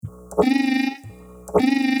Your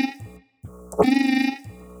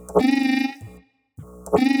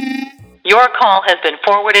call has been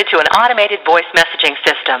forwarded to an automated voice messaging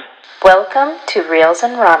system. Welcome to Reels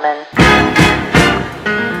and Ramen.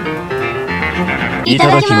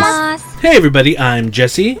 Hey everybody, I'm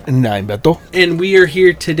Jesse. And I'm Beto. And we are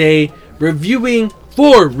here today reviewing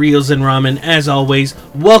for Reels and Ramen. As always,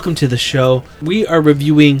 welcome to the show. We are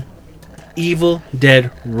reviewing Evil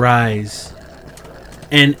Dead Rise.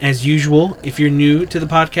 And as usual, if you're new to the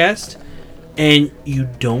podcast and you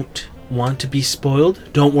don't want to be spoiled,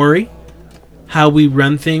 don't worry. How we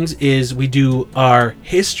run things is we do our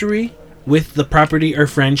history with the property or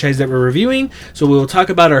franchise that we're reviewing. So we'll talk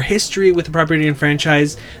about our history with the property and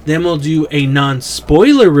franchise. Then we'll do a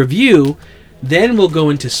non-spoiler review. Then we'll go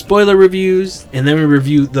into spoiler reviews. And then we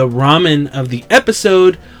review the ramen of the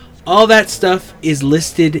episode. All that stuff is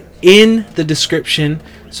listed in the description.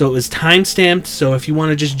 So it was time-stamped. So if you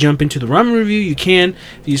want to just jump into the ramen review, you can.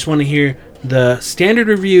 If you just want to hear the standard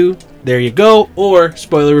review, there you go. Or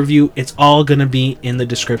spoiler review, it's all going to be in the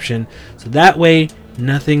description. So that way,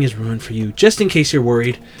 nothing is ruined for you, just in case you're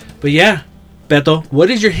worried. But yeah, Beto, what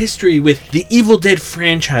is your history with the Evil Dead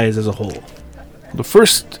franchise as a whole? The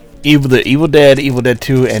first the Evil Dead, Evil Dead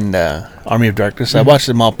 2, and Army of Darkness, I watched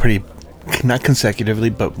them all pretty, not consecutively,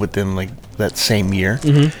 but within like that same year.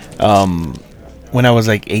 When I was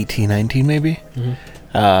like 18, 19 maybe.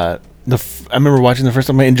 I remember watching the first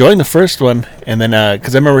one, enjoying the first one, and then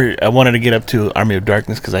because I remember I wanted to get up to Army of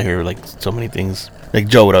Darkness because I hear like so many things. Like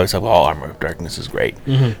Joe would always say, "Oh, Army of Darkness is great,"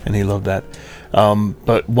 and he loved that.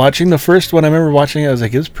 But watching the first one, I remember watching it. I was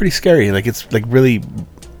like, it was pretty scary. Like it's like really,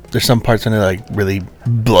 there's some parts in it like really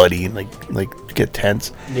bloody and like get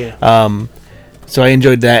tense. Yeah. So I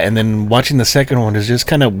enjoyed that, and then watching the second one is just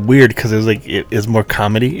kind of weird because it was like it is more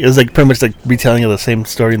comedy. It was like pretty much like retelling of the same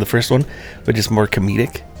story in the first one, but just more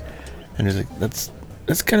comedic. And it's like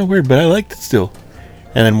that's kind of weird, but I liked it still.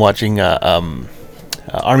 And then watching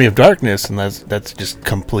Army of Darkness, and that's just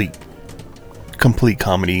complete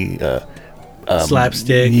comedy.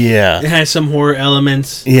 Slapstick. Yeah, it has some horror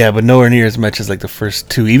elements. Yeah, but nowhere near as much as like the first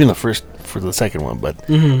two, even the first for the second one. But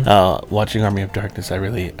watching Army of Darkness, I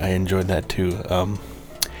enjoyed that too.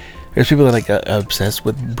 There's people that like obsessed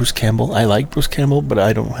with Bruce Campbell. I like Bruce Campbell, but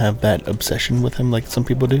I don't have that obsession with him like some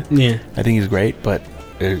people do. Yeah, I think he's great, but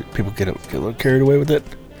people get a little carried away with it.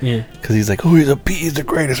 Yeah, because he's like, oh, he's the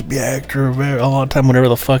greatest actor of all time, whatever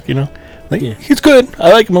the fuck, you know. Like, yeah. He's good.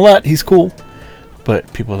 I like him a lot. He's cool,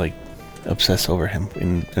 but people like obsess over him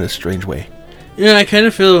in a strange way. Yeah, I kind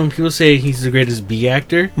of feel when people say he's the greatest B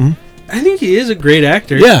actor. I think he is a great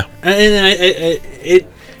actor. Yeah, and it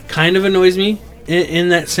kind of annoys me in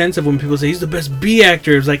that sense of when people say he's the best B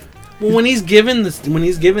actor. It's like, well, when he's given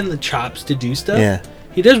the chops to do stuff,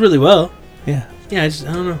 he does really well. Yeah. Yeah, I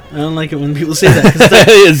don't know. I don't like it when people say that.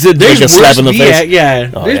 Cause like, there's like a slap in the face.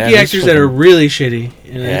 There's B actors that are really shitty.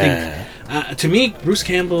 And I think, to me, Bruce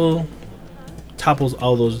Campbell topples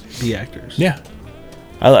all those B actors. Yeah.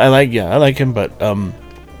 I like him, but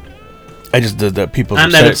I just the people's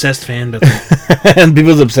I'm that obsessed fan, but and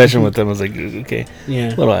people's obsession with him was like, okay, yeah,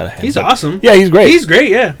 a little out of hand. He's awesome. Yeah, he's great. He's great.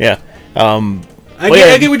 Yeah. Yeah. I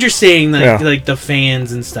get what you're saying, like the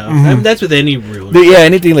fans and stuff. I mean, that's with any real.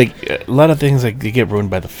 Anything like a lot of things like they get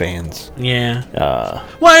ruined by the fans. Yeah.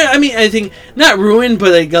 Well, I mean, I think not ruined,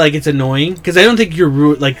 but like it's annoying because I don't think you're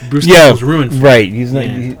like Bruce Campbell's ruined. Right. He's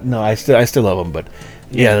not. No, I still love him, but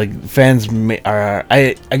like fans are.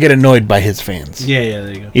 I get annoyed by his fans. Yeah.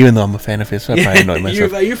 There you go. Even though I'm a fan of his, so I probably annoy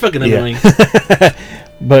myself. You're fucking annoying.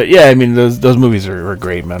 But yeah, I mean those movies are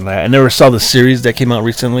great, man. I never saw the series that came out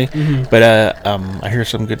recently, but I hear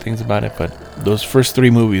some good things about it. But those first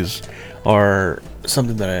three movies are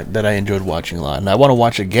something that I enjoyed watching a lot, and I want to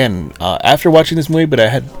watch again after watching this movie. But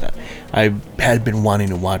I had been wanting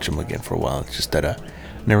to watch them again for a while. It's just that I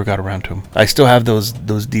never got around to them. I still have those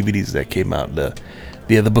DVDs that came out, the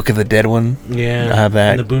Book of the Dead one. Yeah, I have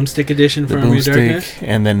that. And the Boomstick edition from Army of Darkness,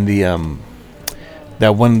 and then the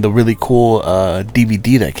really cool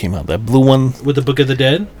DVD that came out, that blue one with the Book of the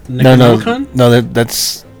Dead. No,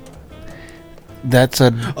 that's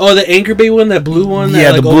a. Oh, the Anchor Bay one, that blue one.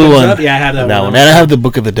 Yeah, the blue one. Up? Yeah, I have that one. And I have the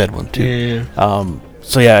Book of the Dead one too. Yeah.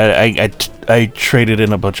 So yeah, I traded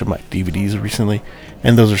in a bunch of my DVDs recently,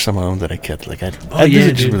 and those are some of them that I kept. Like these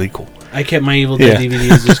are just really cool. I kept my Evil Dead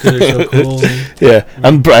DVDs just because they're so cool. Yeah,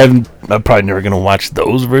 I'm probably never gonna watch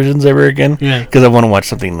those versions ever again. Yeah, because I want to watch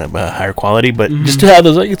something higher quality. But just to have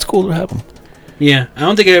those, like, it's cool to have them. Yeah, I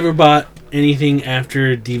don't think I ever bought anything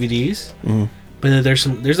after DVDs. But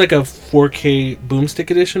there's like a 4K Boomstick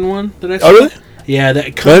edition one that I saw. Oh really? Yeah,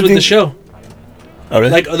 that comes with the show. Oh,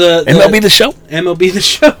 really? Like the MLB The Show? MLB The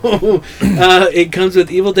Show. It comes with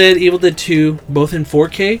Evil Dead 2, both in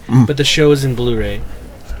 4K, but the show is in Blu-ray.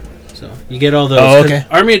 So you get all those. Oh, okay.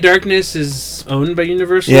 Army of Darkness is owned by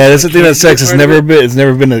Universal. Yeah, that's the thing that sucks. It's never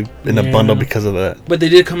been in a bundle because of that. But they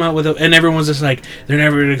did come out with and everyone's just like, they're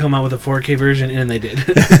never going to come out with a 4K version, and they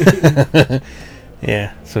did.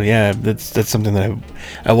 Yeah. So yeah, that's something that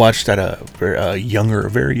I watched at a very young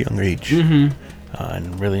age. Mm-hmm.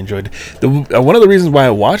 And really enjoyed it. One of the reasons why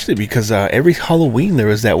I watched it because every Halloween there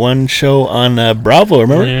was that one show on Bravo.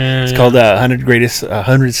 Remember? Yeah, it's called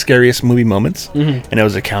 100 Scariest Movie Moments, and it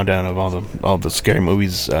was a countdown of all the scary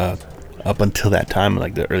movies up until that time,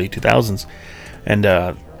 like the early 2000s. And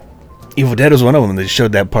Evil Dead was one of them. They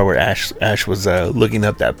showed that part where Ash was looking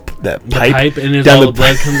up that pipe and all the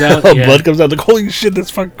blood comes out. Blood comes out. Like, holy shit,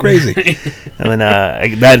 that's fucking crazy. And then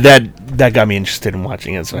that got me interested in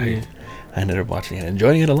watching it. So I ended up watching it,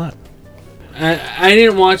 enjoying it a lot. I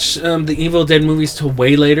didn't watch the Evil Dead movies till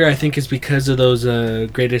way later. I think it's because of those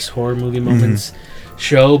greatest horror movie moments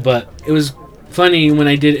show. But it was funny when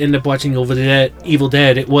I did end up watching Evil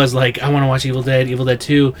Dead. It was like, I want to watch Evil Dead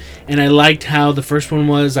 2. And I liked how the first one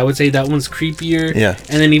was. I would say that one's creepier. Yeah.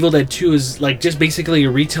 And then Evil Dead 2 is like just basically a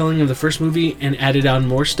retelling of the first movie and added on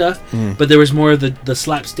more stuff. But there was more of the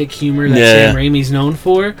slapstick humor that Sam Raimi's known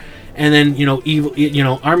for. And then,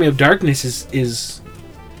 Army of Darkness is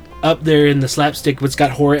up there in the slapstick, but it's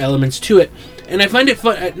got horror elements to it. And I find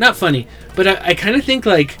it not funny, but I kind of think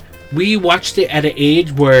like we watched it at an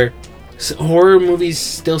age where horror movies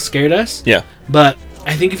still scared us. Yeah. But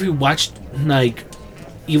I think if we watched like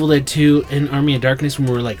Evil Dead 2 and Army of Darkness when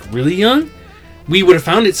we were like really young, we would have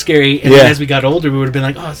found it scary. And then as we got older, we would have been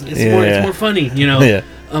like, oh, it's more funny, Yeah.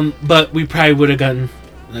 But we probably would have gotten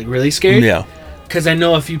like really scared. Yeah. Because I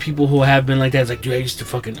know a few people who have been like that. It's like, dude,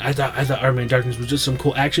 I thought Army of Darkness was just some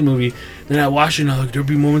cool action movie. Then I watch it and there'd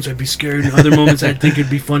be moments I'd be scared, and other moments I'd think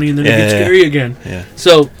it'd be funny, and then it'd get scary again. Yeah.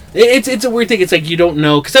 So it's a weird thing. It's like you don't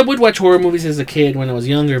know. Because I would watch horror movies as a kid when I was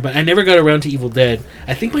younger, but I never got around to Evil Dead.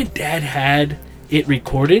 I think my dad had it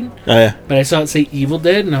recorded. Oh, yeah. But I saw it say Evil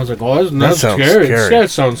Dead, and I was like, oh, that's scary. That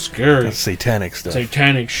sounds scary. That's satanic stuff.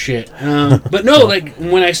 Satanic shit. But no, like,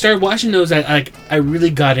 when I started watching those, I really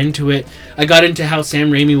got into it. I got into how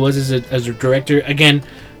Sam Raimi was as a director. Again,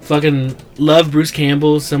 fucking love Bruce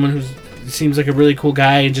Campbell, someone who seems like a really cool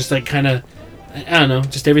guy, and just, like, kind of, I don't know,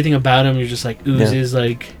 just everything about him, you're just, like, oozes,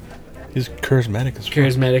 like... He's charismatic as well.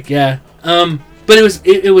 Charismatic, yeah. But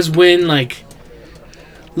it was when, like...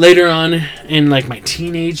 Later on in like my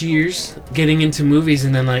teenage years, getting into movies,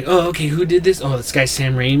 and then like, oh, okay, who did this? Oh, this guy's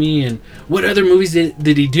Sam Raimi, and what other movies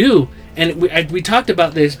did he do? And we talked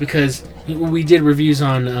about this because we did reviews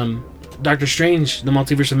on Doctor Strange, the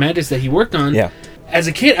Multiverse of Madness that he worked on. Yeah. As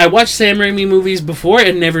a kid, I watched Sam Raimi movies before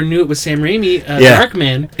and never knew it was Sam Raimi.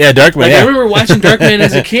 Darkman. Yeah, Darkman. Like, I remember watching Darkman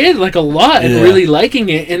as a kid, like a lot, and really liking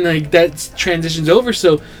it, and like that transitions over.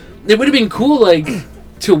 So it would have been cool, like,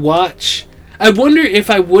 to watch. I wonder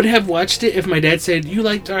if I would have watched it if my dad said, "You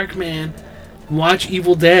like Darkman, watch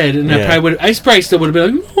Evil Dead," and I probably still would have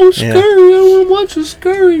been like, "Oh, scary! I don't want to watch this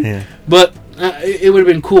scary." Yeah. But it would have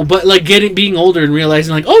been cool. But like being older and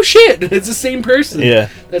realizing like, "Oh shit, it's the same person." Yeah,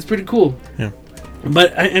 that's pretty cool. Yeah.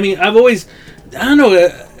 But I mean, I've always, I don't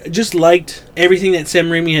know, just liked everything that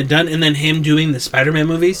Sam Raimi had done, and then him doing the Spider-Man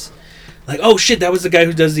movies. Like, oh shit, that was the guy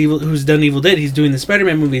who's done Evil Dead. He's doing the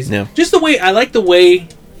Spider-Man movies. Yeah. Just I like the way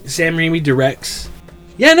Sam Raimi directs.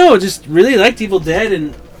 Yeah, no, just really liked Evil Dead,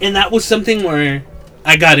 and that was something where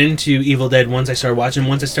I got into Evil Dead once I started watching.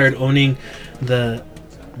 Once I started owning the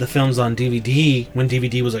films on DVD, when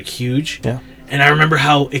DVD was like huge. Yeah. And I remember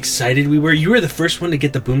how excited we were. You were the first one to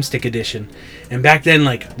get the Boomstick edition. And back then,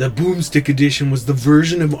 like, the Boomstick edition was the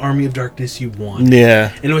version of Army of Darkness you wanted.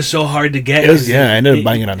 Yeah. And it was so hard to get. I ended up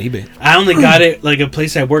buying it on eBay. I only got it, like, a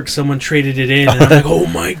place I worked, someone traded it in. And I'm like, oh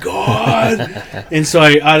my god. And so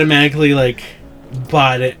I automatically, like,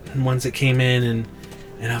 bought it once it came in.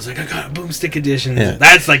 And I was like, I got a Boomstick edition. Yeah.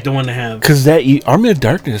 That's like the one to have. Because that Army of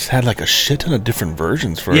Darkness had like a shit ton of different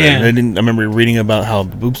versions for it. And I remember reading about how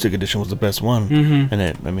the Boomstick edition was the best one. Mm-hmm.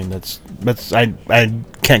 And that's I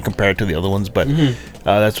can't compare it to the other ones, but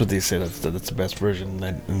that's what they say. That's the best version.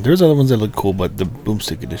 And there's other ones that look cool, but the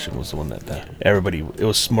Boomstick edition was the one that everybody, it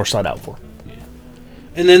was more sought out for. Yeah.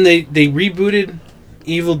 And then they rebooted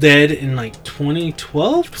Evil Dead in like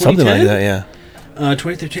 2012, 2010? Something like that, yeah.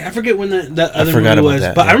 2013. I forget when that other movie was,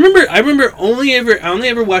 but yeah. I remember only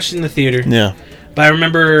ever watched it in the theater. Yeah. But I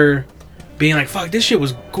remember being like, "Fuck, this shit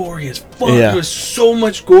was gory as fuck." Yeah. There was so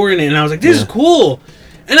much gore in it, and I was like, "This is cool,"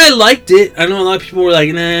 and I liked it. I know a lot of people were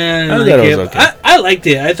like, "Nah." I liked it. I liked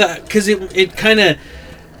it. I thought because it kind of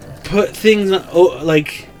put things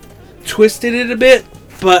like twisted it a bit,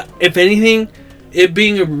 but if anything, it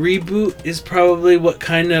being a reboot is probably what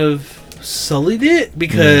kind of sullied it,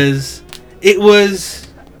 because it was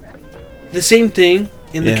the same thing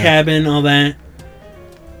in the cabin, all that.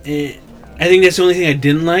 I think that's the only thing I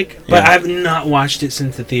didn't like, but I've not watched it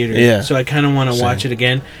since the theater, so I kind of want to watch it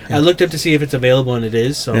again. I looked up to see if it's available, and it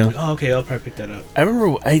is, so I'm like, oh, okay, I'll probably pick that up. I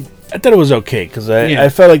remember I thought it was okay, because I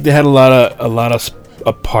felt like they had a lot of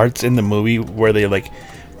parts in the movie where they like,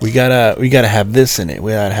 we gotta have this in it,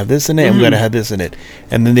 we gotta have this in it, and we gotta have this in it,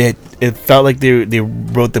 and then it felt like they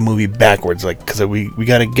wrote the movie backwards, like, because we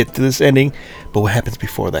gotta get to this ending, but what happens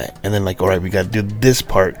before that, and then like, all right, we gotta do this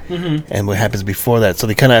part, and what happens before that. So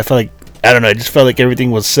they kind of, I felt like, I don't know, I just felt like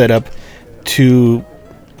everything was set up too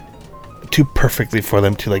perfectly for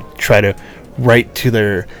them to like try to write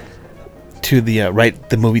write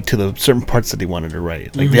the movie to the certain parts that they wanted to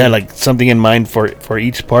write. Like they had like something in mind for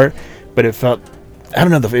each part, but it felt, I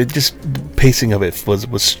don't know, the pacing of it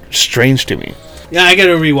was strange to me. Yeah, I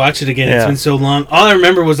gotta rewatch it again. It's been so long. All I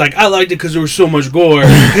remember was like, I liked it because there was so much gore.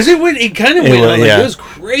 Because it kind of went on, like, it was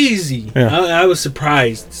crazy. Yeah. I was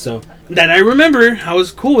surprised. So that I remember, I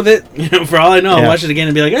was cool with it. You know, for all I know, I'll watch it again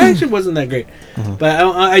and be like, actually, it wasn't that great. But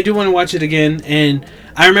I do want to watch it again. And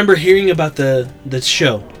I remember hearing about the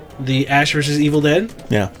show, the Ash vs. Evil Dead.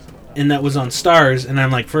 Yeah. And that was on Stars, and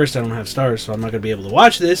I'm like, first, I don't have Stars, so I'm not going to be able to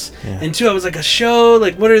watch this. And two, I was like, a show?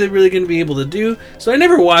 Like, what are they really going to be able to do? So I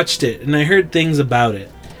never watched it, and I heard things about it.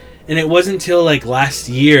 And it wasn't until, like, last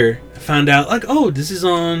year, I found out, like, oh, this is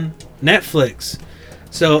on Netflix.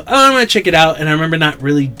 So, I'm going to check it out, and I remember not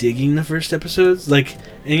really digging the first episodes. Like,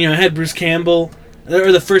 and, you know, it had Bruce Campbell,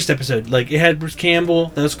 or the first episode. Like, it had Bruce Campbell,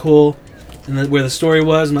 that was cool. And where the story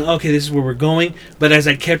was, I'm like, okay, this is where we're going. But as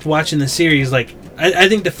I kept watching the series, like, I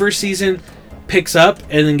think the first season picks up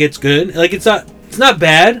and then gets good. Like, it's not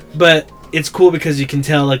bad, but it's cool because you can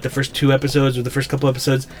tell, like, the first 2 episodes or the first couple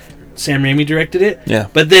episodes, Sam Raimi directed it. Yeah.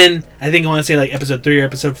 But then I think I want to say like episode 3 or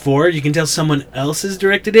episode 4, you can tell someone else has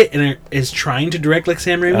directed it and is trying to direct like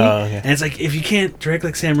Sam Raimi. Oh, okay. And it's like, if you can't direct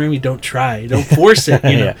like Sam Raimi, don't try, don't force it.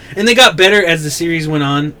 You know. Yeah. And they got better as the series went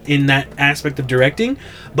on in that aspect of directing.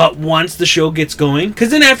 But once the show gets going, because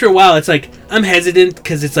then after a while, it's like I'm hesitant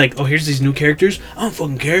because it's like, oh, here's these new characters. I don't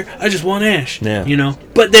fucking care. I just want Ash. Yeah. You know.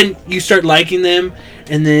 But then you start liking them,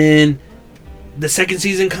 and then the second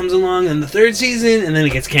season comes along, and the third season, and then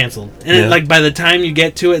it gets canceled. And then, like, by the time you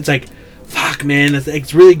get to it, it's like, fuck, man,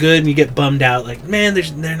 it's really good, and you get bummed out. Like, man,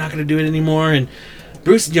 they're not going to do it anymore. And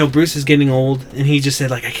Bruce is getting old, and he just said,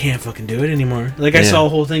 like, I can't fucking do it anymore. Like, I saw a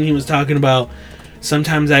whole thing he was talking about.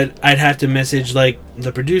 Sometimes I'd have to message, like,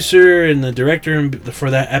 the producer and the director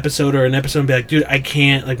for that episode or an episode and be like, dude, I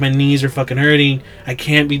can't. Like, my knees are fucking hurting. I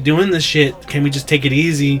can't be doing this shit. Can we just take it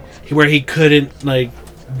easy? Where he couldn't, like,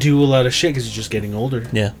 do a lot of shit because he's just getting older.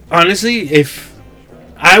 Yeah. Honestly, if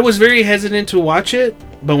I was very hesitant to watch it,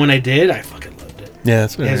 but when I did, I fucking loved it. Yeah,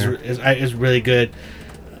 that's it's really good.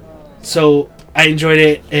 So I enjoyed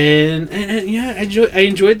it, and yeah, I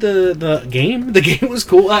enjoyed the game. The game was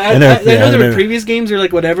cool. I know there were previous games or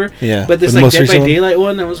like whatever. Yeah. But this like Dead by Daylight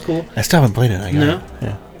one, that was cool. I still haven't played it.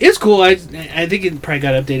 Yeah. It's cool. I think it probably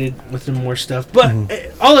got updated with some more stuff. But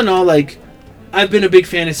all in all, like, I've been a big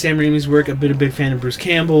fan of Sam Raimi's work. I've been a big fan of Bruce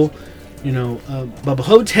Campbell. You know, Bubba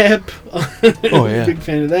Hotep. Oh, yeah. Big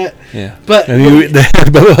fan of that. Yeah. But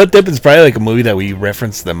Bubba Hotep is probably like a movie that we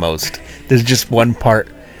reference the most. There's just one part.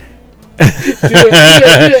 Well,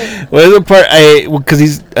 there's a part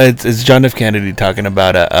because it's John F. Kennedy talking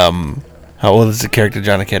about how old is the character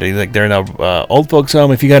John F. Kennedy? Like, they're in a old folks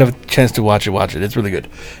home. If you got a chance to watch it. It's really good.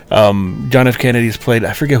 John F. Kennedy's played,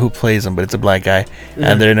 I forget who plays him, but it's a black guy,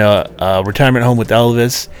 and they're in a retirement home with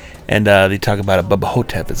Elvis, and they talk about a Bubba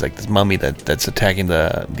Hotep. It's like this mummy that's attacking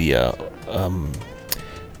the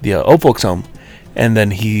old folks home. And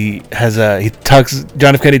then John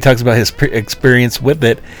F. Kennedy talks about his experience with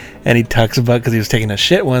it, and he talks about because he was taking a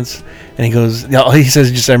shit once, and he goes, all he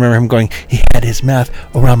says, I remember him going, he had his mouth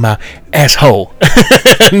around my asshole.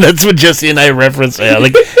 And that's what Jesse and I reference,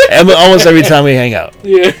 like almost every time we hang out.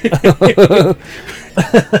 Yeah.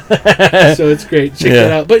 So it's great. Check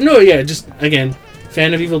that out. But no, yeah, just again,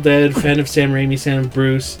 fan of Evil Dead, fan of Sam Raimi, fan of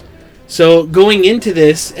Bruce. So going into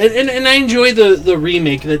this, and I enjoy the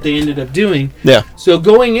remake that they ended up doing. Yeah. So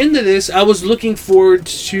going into this, I was looking forward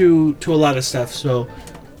to a lot of stuff. So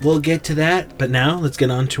we'll get to that. But now let's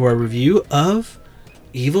get on to our review of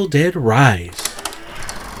Evil Dead Rise.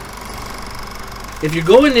 If you're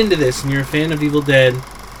going into this and you're a fan of Evil Dead,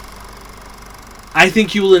 I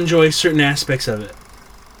think you will enjoy certain aspects of it.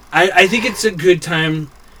 I think it's a good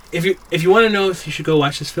time. If you want to know if you should go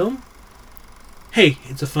watch this film, hey,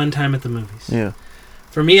 it's a fun time at the movies. Yeah.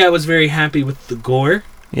 For me, I was very happy with the gore.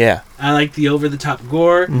 Yeah. I liked the over-the-top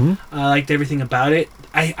gore. Mm-hmm. I liked everything about it.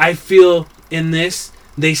 I feel in this,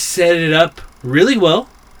 they set it up really well,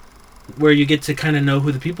 where you get to kind of know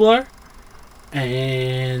who the people are.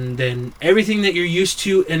 And then everything that you're used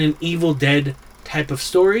to in an Evil Dead type of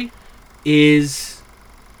story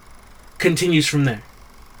continues from there,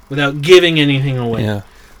 without giving anything away. Yeah.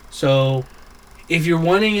 So, if you're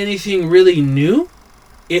wanting anything really new,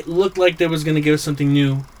 it looked like there was going to give us something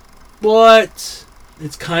new, but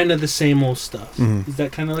it's kind of the same old stuff. Mm-hmm. Is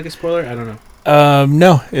that kind of like a spoiler? I don't know.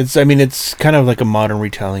 No, it's kind of like a modern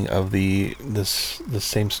retelling of the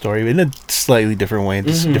same story in a slightly different way,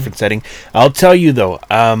 it's a different setting. I'll tell you though,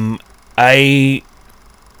 when I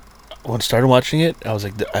started watching it, I was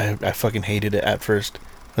like, I fucking hated it at first.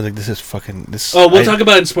 I was like, this is fucking this. Oh, we'll talk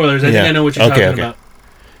about it in spoilers. I think I know what you're talking about.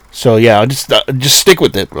 So yeah, I'll just stick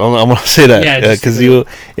with it. I'm gonna say that, because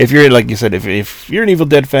if you're like you said, if you're an Evil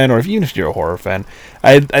Dead fan, or even if you're a horror fan,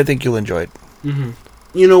 I think you'll enjoy it. Mm-hmm.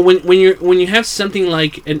 You know, when you have something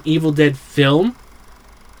like an Evil Dead film,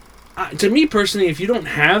 to me personally, if you don't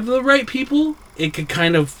have the right people, it could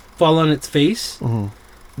kind of fall on its face. Mm-hmm.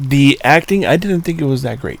 The acting, I didn't think it was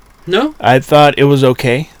that great. No? I thought it was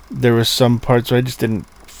okay. There were some parts where I just didn't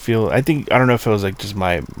feel. I don't know if it was like just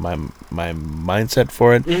my mindset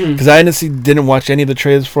for it, because I honestly didn't watch any of the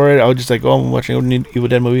trailers for it. I was just like, oh, I'm watching an Evil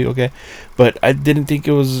Dead movie, okay, but I didn't think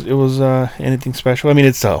it was anything special. I mean,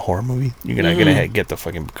 it's a horror movie. You're not gonna get the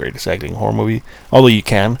fucking greatest acting horror movie, although you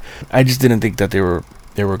can. I just didn't think that they were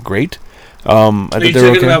great. Are you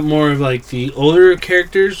talking about more of like the older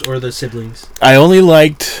characters or the siblings? I only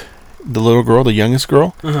liked the little girl, the youngest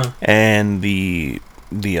girl, and the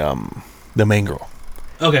main girl.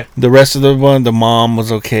 Okay. The rest of the mom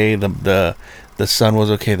was okay. The son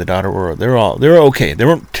was okay. The daughter they were okay. They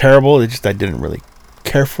weren't terrible. It's just I didn't really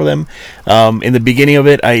care for them. In the beginning of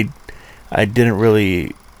it, I didn't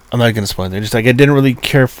really. I'm not gonna spoil it. Just like I didn't really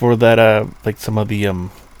care for that. Like some of the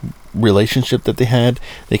relationship that they had.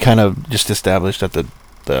 They kind of just established that the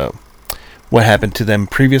what happened to them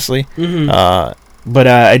previously. But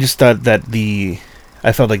I just thought that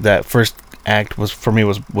I felt like that first act was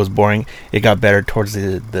boring. It got better towards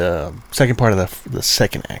the second part of the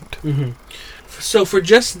second act. So for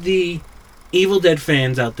just the Evil Dead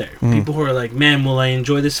fans out there, people who are like, man, will I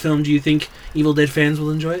enjoy this film? Do you think Evil Dead fans will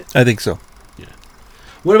enjoy it? I think so. Yeah.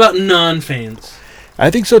 What about non-fans? I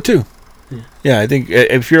think so too. Yeah, I think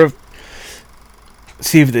if you're a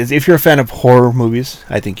fan of horror movies,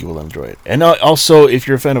 I think you will enjoy it. And also, if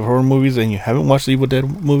you're a fan of horror movies and you haven't watched the Evil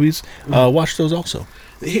Dead movies, watch those also.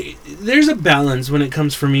 There's a balance when it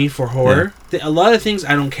comes for me for horror. A lot of things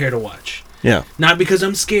I don't care to watch. Yeah. Not because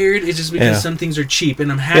I'm scared, it's just because some things are cheap.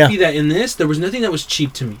 And I'm happy that in this, there was nothing that was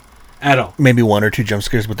cheap to me at all. Maybe one or two jump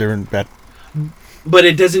scares, but they're bad. But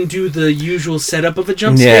it doesn't do the usual setup of a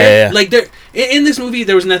jump scare. Yeah. Like in this movie,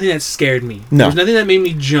 there was nothing that scared me. No. There was nothing that made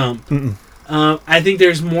me jump. I think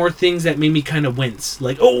there's more things that made me kind of wince.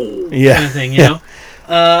 Like, kind of thing, you know?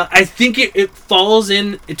 I think it falls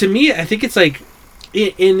in... To me, I think it's like...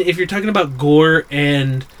 if you're talking about gore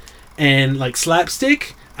and like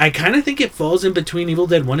slapstick, I kind of think it falls in between Evil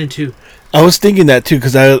Dead 1 and 2. I was thinking that too,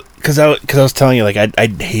 because I was telling you, like, I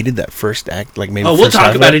hated that first act, like maybe. Oh, we'll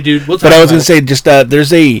talk about it, dude. But I was gonna say, just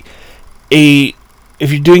there's a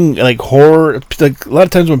if you're doing like horror, like a lot of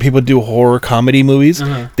times when people do horror comedy movies,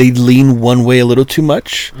 they lean one way a little too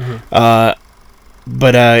much. But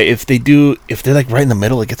if they're like right in the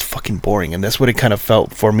middle, it gets fucking boring, and that's what it kind of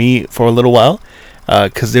felt for me for a little while,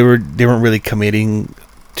 because they weren't really committing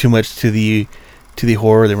too much to the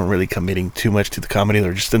horror. They weren't really committing too much to the comedy.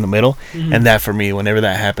 They're just in the middle, and that for me, whenever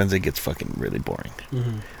that happens, it gets fucking really boring.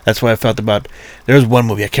 That's what I felt about. There was one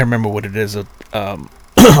movie, I can't remember what it is. A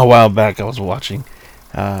while back, I was watching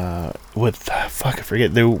with I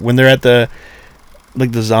forget. When they're at the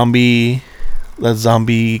zombie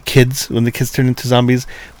kids, when the kids turn into zombies,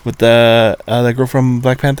 with the girl from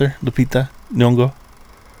Black Panther, Lupita Nyong'o.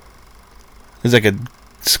 It's like a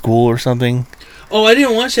school or something. Oh, I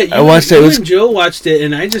didn't watch that. I watched it. And Joe watched it,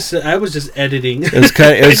 and I was just editing. It was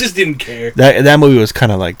kind of. I just didn't care. That movie was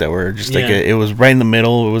kind of like that, where just like it was right in the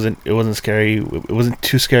middle. It wasn't scary. It wasn't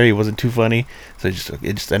too scary. It wasn't too funny. So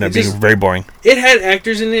it just ended up being very boring. It had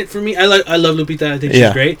actors in it for me. I love Lupita. I think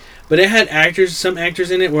she's great. But it had some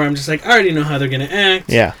actors in it where I'm just like, I already know how they're gonna act.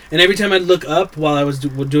 Yeah. And every time I'd look up while I was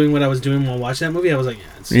doing what I was doing while watching that movie, I was like,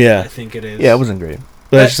 I think it is. Yeah, it wasn't great.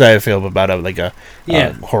 But that's just how I feel about a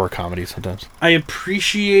horror comedy sometimes. I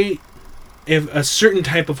appreciate if a certain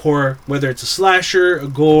type of horror, whether it's a slasher, a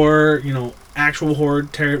gore, actual horror,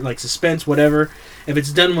 terror, like suspense, whatever, If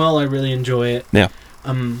it's done well, I really enjoy it. Yeah.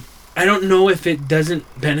 I don't know if it doesn't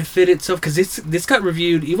benefit itself because this got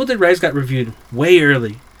reviewed. Evil Dead Rise got reviewed way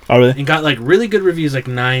early. Oh really? And got like really good reviews, like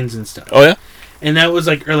 9s and stuff. Oh yeah. And that was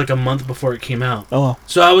like a month before it came out. Oh wow.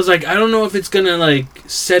 So I was like, I don't know if it's gonna like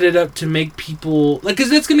set it up to make people like, because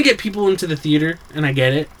that's gonna get people into the theater, and I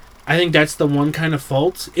get it. I think that's the one kind of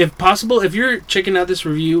fault. If possible, if you're checking out this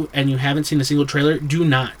review and you haven't seen a single trailer, do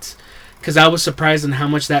not. Because I was surprised on how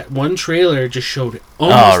much that one trailer just showed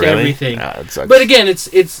almost everything. Nah, but again,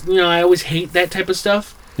 it's I always hate that type of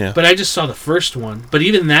stuff. Yeah. But I just saw the first one. But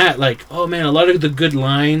even that, like, oh man, a lot of the good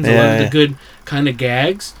lines, a lot of the good kind of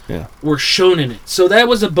gags were shown in it. So that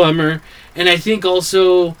was a bummer. And I think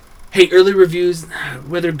also, hey, early reviews,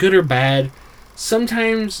 whether good or bad,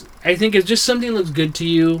 sometimes I think if just something looks good to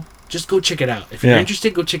you, just go check it out. If you're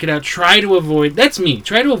interested, go check it out. Try to avoid... That's me.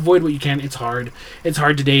 Try to avoid what you can. It's hard. It's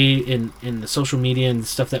hard today in the social media and the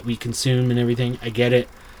stuff that we consume and everything. I get it.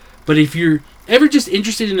 But if you're ever just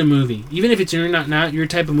interested in a movie, even if it's not your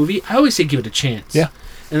type of movie, I always say give it a chance. Yeah.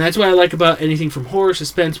 And that's what I like about anything from horror,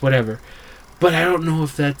 suspense, whatever. But I don't know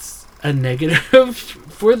if that's a negative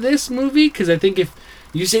for this movie, because I think if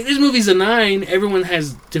you say this movie's a 9, everyone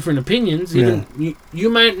has different opinions. Even you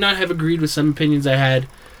might not have agreed with some opinions I had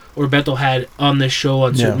or Beto had on this show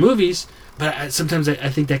on certain movies, but sometimes I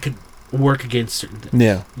think that could work against certain things.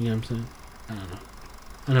 Yeah. You know what I'm saying? I don't know.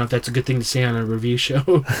 I don't know if that's a good thing to say on a review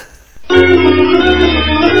show.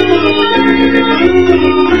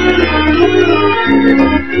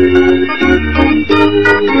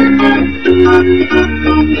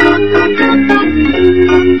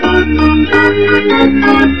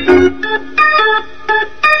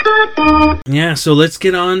 Yeah, so let's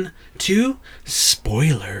get on to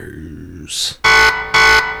spoilers.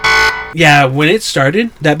 Yeah, when it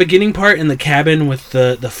started, that beginning part in the cabin with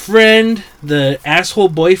the friend, the asshole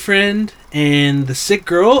boyfriend, and the sick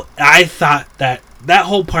girl, I thought that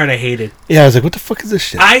whole part I hated. Yeah, I was like, what the fuck is this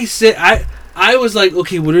shit? I was like,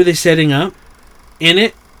 okay, what are they setting up in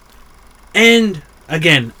it? And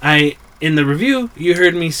again, in the review, you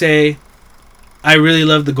heard me say, I really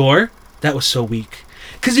love the gore. That was so weak.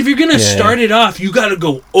 Because if you're going to start it off, you got to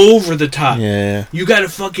go over the top. Yeah. You got to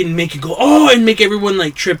fucking make it go, and make everyone,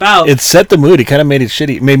 like, trip out. It set the mood. It kind of made it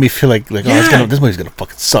shitty. It made me feel like this movie's going to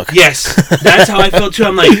fucking suck. Yes. That's how I felt, too.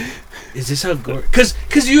 I'm like, is this how gore?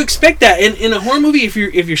 Because you expect that. In a horror movie, if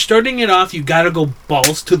you're starting it off, you got to go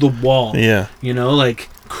balls to the wall. Yeah. You know, like,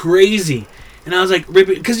 crazy. And I was like,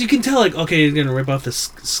 because you can tell, like, okay, he's going to rip off the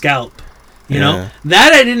scalp. You know?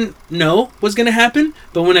 That I didn't know was going to happen,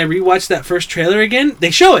 but when I rewatched that first trailer again,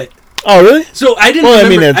 they show it. Oh, really? So I didn't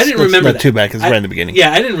remember I didn't remember that. Too bad, because it's right in the beginning.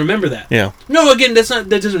 Yeah, I didn't remember that. Yeah. No, again, that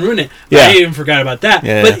doesn't ruin it. Yeah. I even forgot about that.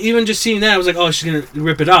 Yeah, but even just seeing that, I was like, oh, she's going to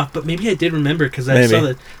rip it off. But maybe I did remember, because I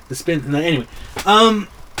saw the spin. Anyway.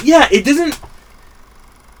 Yeah, it doesn't...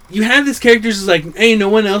 You have these characters is like, hey, no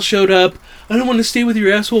one else showed up. I don't want to stay with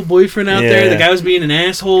your asshole boyfriend out there. The guy was being an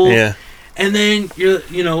asshole. Yeah. And then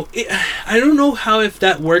I don't know if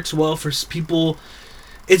that works well for people.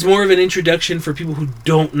 It's more of an introduction for people who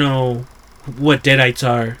don't know what Deadites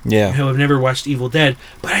are. Yeah. Who have never watched Evil Dead.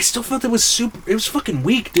 But I still felt it was fucking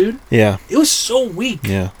weak, dude. Yeah. It was so weak.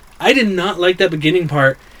 Yeah. I did not like that beginning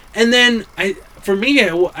part. And then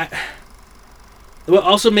what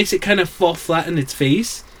also makes it kind of fall flat in its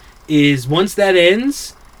face is once that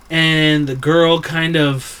ends and the girl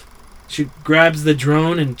she grabs the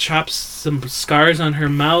drone and chops some scars on her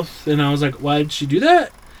mouth, and I was like, why did she do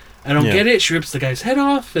that? I don't get it. She rips the guy's head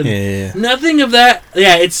off, and nothing of that.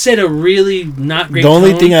 Yeah, it set a really not great tone. The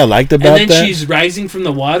only thing I liked about that... And then she's rising from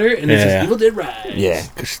the water, and it says, Evil Dead Rise. Yeah,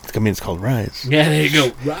 because, it's called Rise. Yeah, there you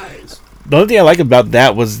go, Rise. The only thing I like about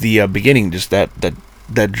that was the beginning, just that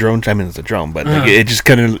drone. I mean, it's a drone, but it just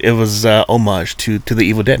it was homage to the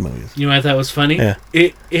Evil Dead movies. You know what I thought was funny? Yeah.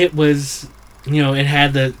 It was... it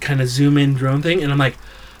had the kind of zoom-in drone thing, and I'm like,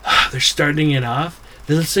 they're starting it off.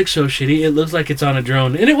 This looks so shitty. It looks like it's on a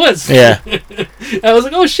drone, and it was. Yeah. I was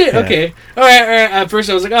like, oh shit, okay, all right. At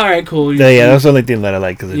first, I was like, all right, cool. Yeah, that was the only thing that I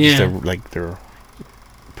like because it's just they're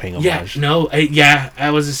paying homage.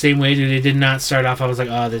 I was the same way, dude. It did not start off. I was like,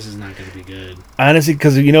 oh, this is not gonna be good. Honestly,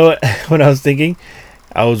 because you know what? When I was thinking,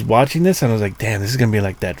 I was watching this, and I was like, damn, this is gonna be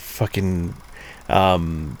like that fucking.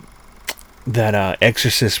 That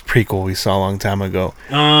Exorcist prequel we saw a long time ago.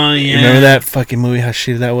 Oh, yeah. Remember that fucking movie, how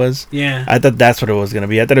shitty that was? Yeah. I thought that's what it was going to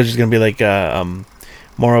be. I thought it was just going to be like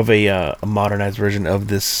more of a modernized version of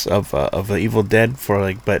this, of the Evil Dead for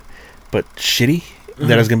like, but shitty. Mm-hmm.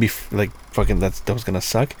 That was going to be like fucking, that was going to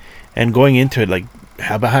suck. And going into it, like,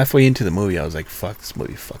 about halfway into the movie, I was like, fuck, this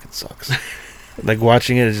movie fucking sucks. Like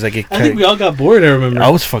watching it is like I think we all got bored. I remember. I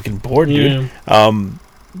was fucking bored, dude.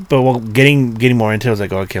 But getting more into it, I was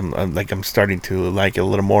like, okay, I'm starting to like it a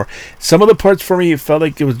little more. Some of the parts for me, it felt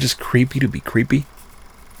like it was just creepy to be creepy.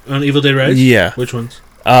 On Evil Dead Rise? Yeah. Which ones?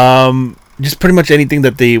 Just pretty much anything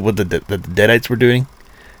that the Deadites were doing.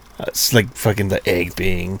 It's like fucking the egg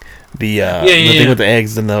thing, the thing with the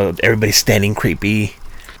eggs, and everybody standing creepy.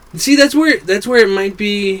 See, that's where it might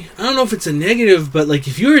be. I don't know if it's a negative, but like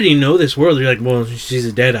if you already know this world, you're like, well, she's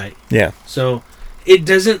a Deadite. Yeah. So it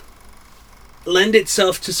doesn't lend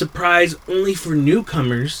itself to surprise only for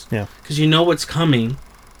newcomers. Yeah. Because you know what's coming.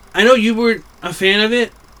 I know you were a fan of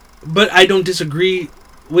it, but I don't disagree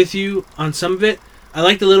with you on some of it. I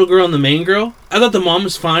like the little girl and the main girl. I thought the mom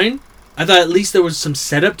was fine. I thought at least there was some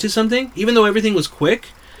setup to something, even though everything was quick.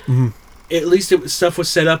 Mm-hmm. At least stuff was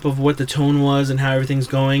set up of what the tone was and how everything's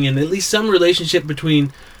going, and at least some relationship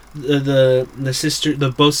between the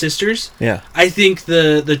both sisters. Yeah, I think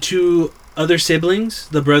the two other siblings,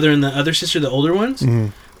 the brother and the other sister, the older ones,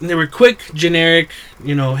 and they were quick, generic.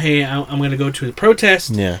 You know, hey, I'm gonna go to the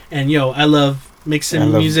protest. Yeah, and I love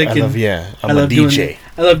mixing music. I'm a DJ.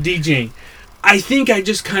 I love DJing. I think I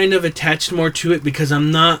just kind of attached more to it because I'm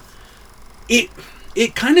not.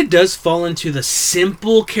 It kind of does fall into the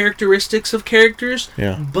simple characteristics of characters.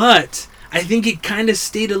 Yeah. But I think it kind of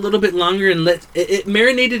stayed a little bit longer and it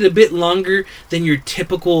marinated a bit longer than your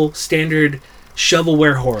typical standard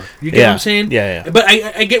shovelware horror. You get what I'm saying? Yeah. But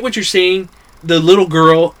I get what you're saying. The little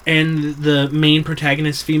girl and the main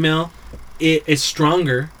protagonist female, it is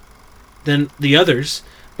stronger than the others.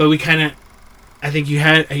 But we kind of, I think you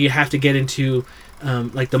have to get into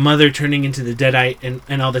like the mother turning into the Deadite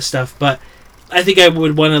and all this stuff. But I think I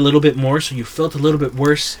would want a little bit more, so you felt a little bit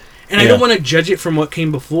worse. And I don't want to judge it from what came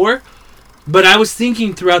before, but I was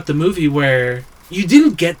thinking throughout the movie where you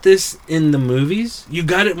didn't get this in the movies, you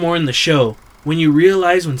got it more in the show. When you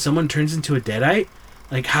realize when someone turns into a Deadite,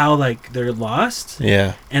 like how like they're lost.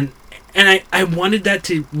 Yeah. And I wanted that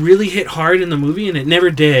to really hit hard in the movie, and it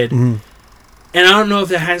never did. Mm-hmm. And I don't know if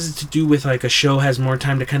that has to do with like a show has more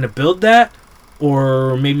time to kind of build that,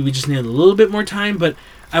 or maybe we just need a little bit more time, but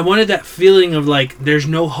I wanted that feeling of like there's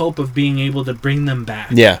no hope of being able to bring them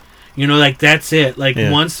back. Yeah. Like that's it. Like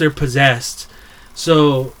once they're possessed.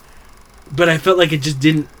 So, but I felt like it just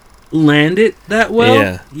didn't land it that well.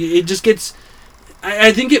 Yeah. It just gets,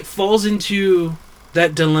 I think it falls into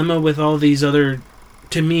that dilemma with all these other,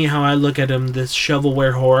 to me, how I look at them, this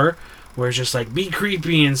shovelware horror, where it's just like, be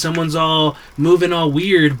creepy and someone's all moving all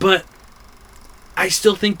weird, but I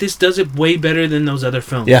still think this does it way better than those other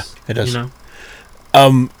films. Yeah, it does.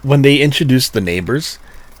 When they introduced the neighbors,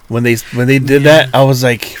 when they did that, I was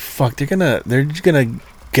like, fuck, they're just gonna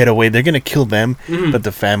get away. They're gonna kill them, but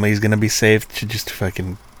the family's gonna be safe to just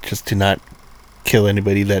to not kill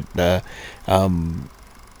anybody that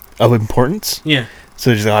of importance. Yeah.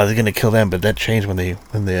 So they're gonna kill them, but that changed when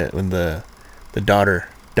the daughter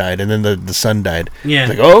died and then the son died. Yeah. It's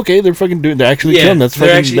like, oh, okay, they're actually killing. That's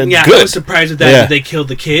fucking that's good. I was surprised with that. That they killed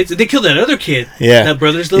the kids. They killed that other kid. Yeah. That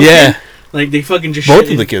brother's little kid. Like, they fucking just... Both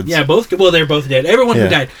of the kids. Yeah, both... Well, they're both dead. Everyone who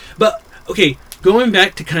died. But, okay, going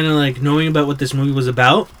back to kind of, like, knowing about what this movie was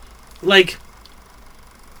about, like,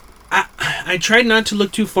 I tried not to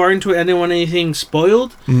look too far into it. I didn't want anything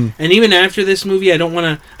spoiled. And even after this movie, I didn't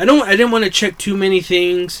want to check too many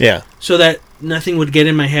things. Yeah. So that nothing would get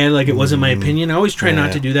in my head like it wasn't my opinion. I always try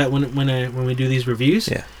not to do that when we do these reviews.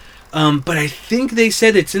 Yeah. But I think they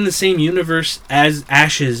said it's in the same universe as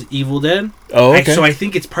Ash's Evil Dead. Oh, okay. So I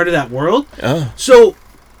think it's part of that world. Oh. So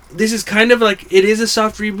this is kind of like, it is a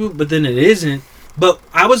soft reboot, but then it isn't. But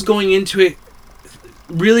I was going into it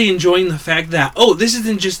really enjoying the fact that, this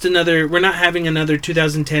isn't just we're not having another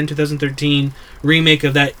 2010, 2013 remake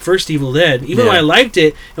of that first Evil Dead. Even though I liked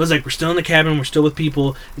it, it was like, we're still in the cabin, we're still with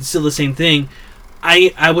people, it's still the same thing.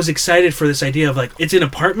 I was excited for this idea of like, it's in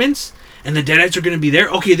apartments, and the Deadites are going to be there.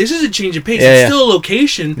 Okay, this is a change of pace. It's still a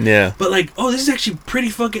location. Yeah. But like, this is actually pretty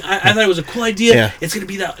fucking... I thought it was a cool idea. Yeah. It's going to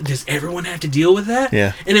be that... Does everyone have to deal with that?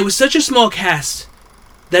 Yeah. And it was such a small cast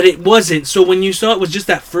that it wasn't. So when you saw it was just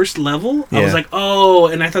that first level, I was like,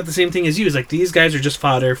 and I thought the same thing as you. It's like, these guys are just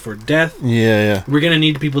fodder for death. Yeah. We're going to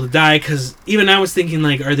need people to die, because even I was thinking,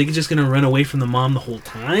 like, are they just going to run away from the mom the whole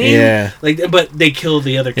time? Yeah. Like, but they kill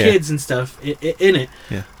the other kids and stuff in it.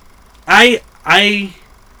 Yeah.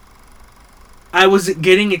 I was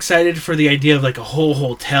getting excited for the idea of like a whole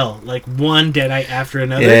hotel, like one Deadite after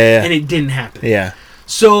another, yeah. and it didn't happen. Yeah.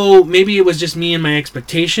 So maybe it was just me and my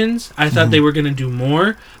expectations. I thought they were going to do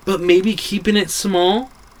more, but maybe keeping it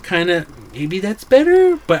small, maybe that's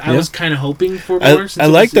better. But I was kind of hoping for more. I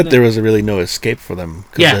like that there was really no escape for them.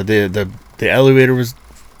 Yeah. The elevator was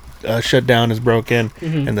shut down is broken,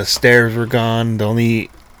 and the stairs were gone. The only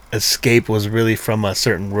escape was really from a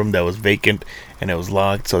certain room that was vacant, and it was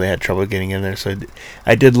locked, so they had trouble getting in there. So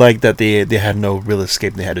I did like that they had no real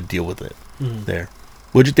escape. They had to deal with it there.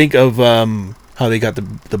 What'd you think of how they got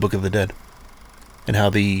the Book of the Dead, and how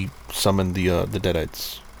they summoned the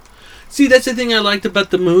Deadites? See, that's the thing I liked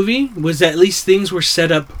about the movie, was that at least things were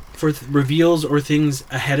set up for reveals or things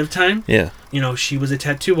ahead of time. Yeah. You know, she was a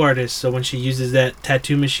tattoo artist, so when she uses that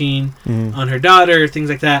tattoo machine on her daughter, things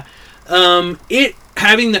like that, it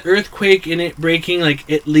having the earthquake and it breaking, like,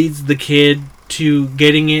 it leads the kid to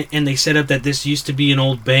getting it, and they set up that this used to be an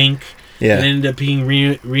old bank. Yeah. It ended up being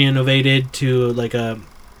renovated to, like, not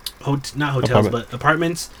hotels, but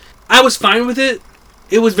apartments. I was fine with it.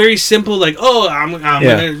 It was very simple, like, oh, I'm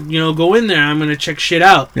gonna, go in there, I'm gonna check shit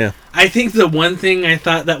out. Yeah. I think the one thing I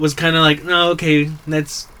thought that was kind of like, no, okay,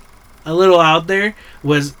 that's a little out there,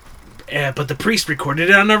 was, but the priest recorded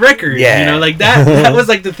it on a record. Yeah. Like that was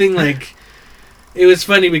like the thing, like, it was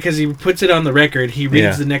funny because he puts it on the record, he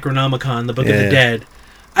reads the Necronomicon, the Book of the Dead.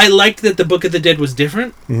 I liked that the Book of the Dead was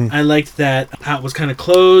different. I liked that how it was kind of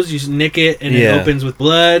closed, you nick it, and it opens with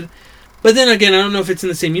blood. But then again, I don't know if it's in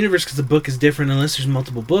the same universe because the book is different unless there's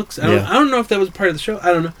multiple books. I don't know if that was part of the show.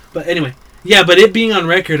 I don't know. But anyway. Yeah, but it being on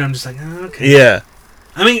record, I'm just like, oh, okay. Yeah.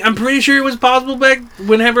 I mean, I'm pretty sure it was possible back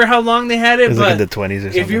whenever how long they had it. It was but like in the 20s or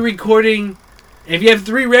something. If you're recording, if you have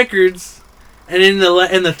 3 records, and in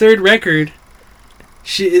the third record,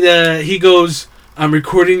 he goes, I'm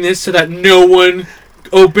recording this so that no one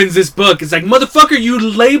opens this book. It's like, motherfucker, you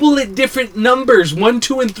label it different numbers, 1,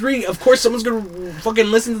 2, and 3. Of course someone's gonna fucking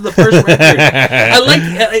listen to the first record. I like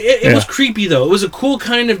it was creepy though. It was a cool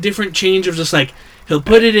kind of different change of just like, he'll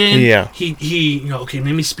put it in, he okay,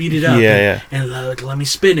 let me speed it up, and let me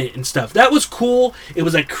spin it and stuff. That was cool. It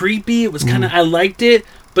was like creepy. It was kind of I liked it,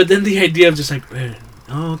 but then the idea of just like,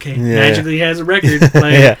 magically he has a record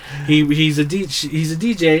player. He's a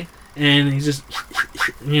DJ. And he's just,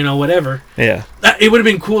 whatever. Yeah. It would have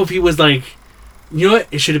been cool if he was like, you know what?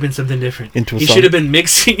 It should have been something different. He should have been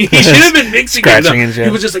mixing. He should have been mixing. Scratching and shit.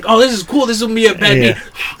 He was just like, oh, this is cool. This will be a bad beat.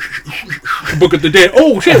 Book of the Dead.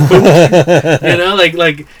 Oh, shit. And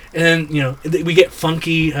then, we get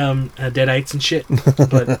funky Deadites and shit.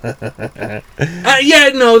 But,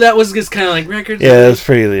 that was just kind of like records. Yeah, that was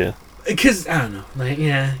pretty, Because, I don't know. Like,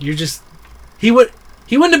 you're just, he wouldn't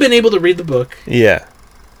have been able to read the book. Yeah.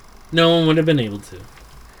 No one would have been able to.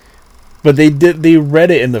 But they read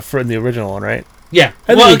it in the original one, right? Yeah.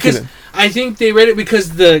 Because I think they read it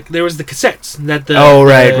because there was the cassettes that the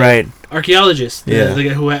right archaeologist, the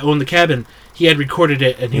guy who owned the cabin, he had recorded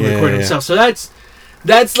it and he recorded himself. So that's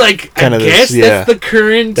like kind of that's the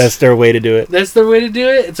current. That's their way to do it. That's their way to do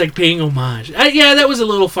it. It's like paying homage. That was a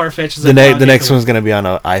little far fetched. The next one's gonna be on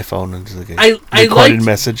an iPhone and just like a recorded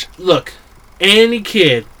message. Look. Any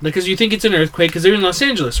kid, because you think it's an earthquake, because they're in Los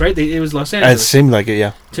Angeles, right? It was Los Angeles. It seemed like it,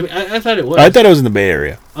 yeah. To me, I thought it was. I thought it was in the Bay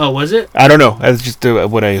Area. Oh, was it? I don't know. That's just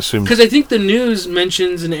what I assumed. Because I think the news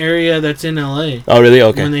mentions an area that's in L.A. Oh, really?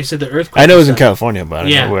 Okay. When they said the earthquake. I know it was in California, but I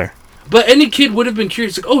don't know where. But any kid would have been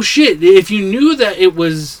curious, like, oh shit, if you knew that it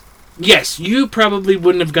was... Yes, you probably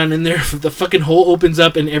wouldn't have gone in there if the fucking hole opens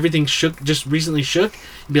up and everything just recently shook.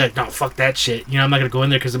 You'd be like, no, fuck that shit. I'm not going to go in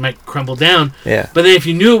there because it might crumble down. Yeah. But then if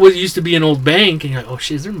you knew it used to be an old bank, and you're like, oh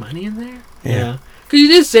shit, is there money in there? Yeah. Because you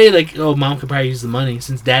did say, like, oh, mom could probably use the money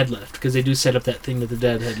since dad left, because they do set up that thing that the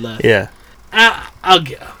dad had left. Yeah. I'll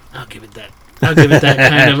give it that. I'll give it that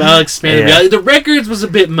kind of. I'll expand it. The records was a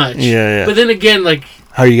bit much. Yeah. But then again, like,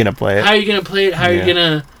 how are you gonna play it? How are you gonna play it? How are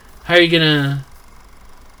you gonna?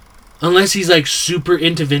 Unless he's like super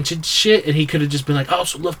into vintage shit, and he could have just been like, I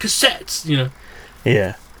also love cassettes,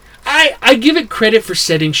 Yeah. I give it credit for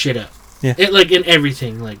setting shit up. Yeah. Like in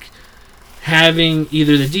everything, like having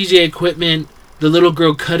either the DJ equipment, the little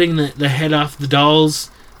girl cutting the head off the dolls,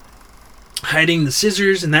 hiding the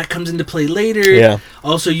scissors, and that comes into play later. Yeah.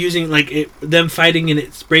 Also using them fighting and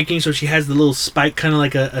it's breaking, so she has the little spike, kind of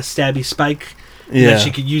like a stabby spike that she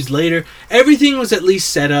could use later. Everything was at least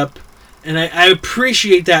set up. And I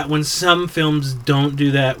appreciate that when some films don't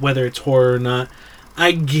do that, whether it's horror or not.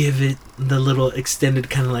 I give it the little extended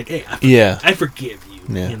kind of like, hey, I forgive you,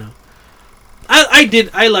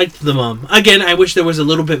 I liked the mom. Again, I wish there was a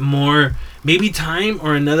little bit more, maybe time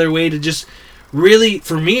or another way to just really,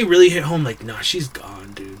 for me, really hit home, like, nah, she's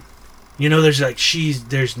gone, dude.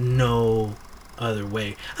 There's no other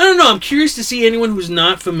way. I don't know. I'm curious to see anyone who's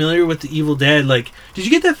not familiar with the Evil Dead. Like, did you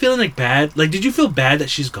get that feeling like bad? Like, did you feel bad that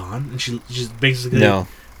she's gone and she just basically? No.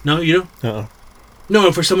 No, you don't. Uh-uh.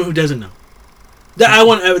 No, for someone who doesn't know.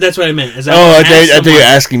 That's what I meant. I thought you were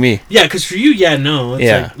asking me. Yeah, because for you, no.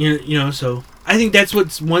 It's like, so I think that's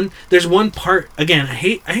what's one. There's one part again. I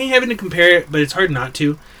hate having to compare it, but it's hard not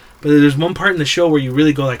to. But there's one part in the show where you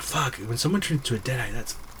really go like, "Fuck!" When someone turns into a Deadeye,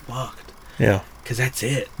 that's fucked. Yeah. Because that's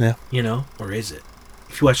it. Yeah. You know, or is it?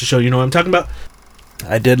 If you watch the show, you know what I'm talking about.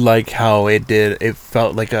 I did like how it did. It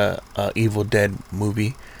felt like a Evil Dead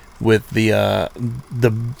movie with the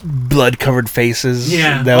blood covered faces.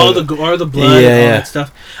 Yeah, that all the blood, all that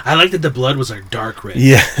stuff. I like that the blood was like dark red.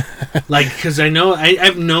 Yeah, like because I know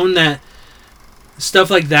I've known that stuff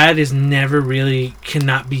like that is never really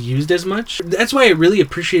cannot be used as much. That's why I really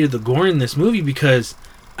appreciated the gore in this movie because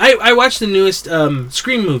I watched the newest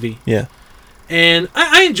Scream movie. Yeah, and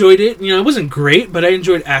I enjoyed it. You know, it wasn't great, but I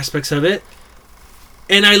enjoyed aspects of it.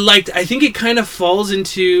 And I think it kind of falls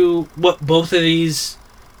into what both of these,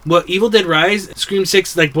 what Evil Dead Rise, Scream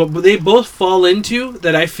 6, like what they both fall into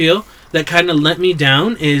that I feel that kind of let me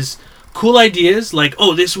down is cool ideas like,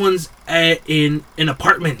 oh, this one's in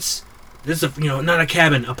apartments. This is, not a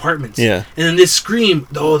cabin, apartments. Yeah. And then this Scream,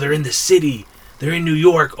 oh, they're in the city. They're in New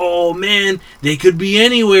York. Oh, man, they could be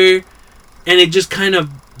anywhere. And it just kind of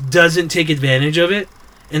doesn't take advantage of it.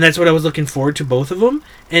 And that's what I was looking forward to, both of them.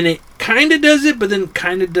 And it kind of does it, but then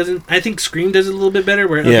kind of doesn't. I think Scream does it a little bit better,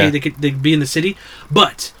 where okay, they could be in the city.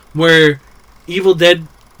 But where Evil Dead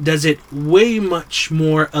does it way much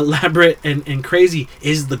more elaborate and crazy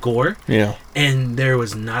is the gore. Yeah. And there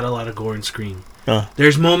was not a lot of gore in Scream.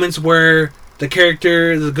 There's moments where the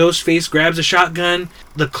character, the ghost face, grabs a shotgun.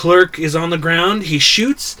 The clerk is on the ground. He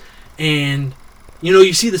shoots, and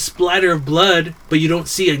you see the splatter of blood, but you don't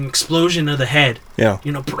see an explosion of the head. Yeah.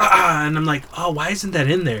 And I'm like, oh, why isn't that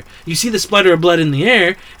in there? You see the splatter of blood in the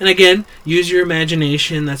air, and again, use your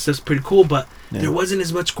imagination. That stuff's pretty cool, but there wasn't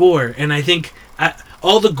as much gore. And I think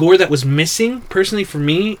all the gore that was missing, personally for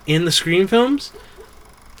me, in the Scream films,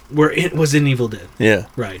 was in Evil Dead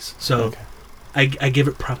Rise. So I give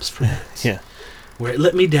it props for that. Yeah. Where it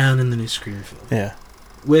let me down in the new Scream film. Yeah.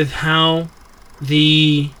 With how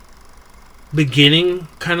the beginning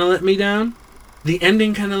kind of let me down, the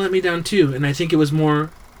ending kind of let me down too, and I think it was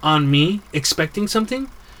more on me expecting something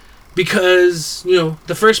because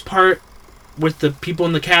the first part with the people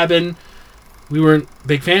in the cabin, we weren't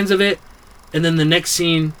big fans of it, and then the next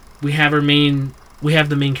scene we have the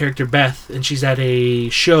main character Beth, and she's at a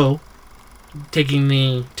show taking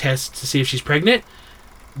the test to see if she's pregnant.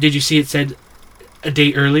 Did you see it said a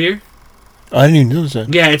day earlier? I didn't even notice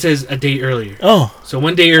that. Yeah, it says a day earlier. Oh. So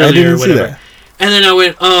one day earlier I didn't or whatever. See that. And then I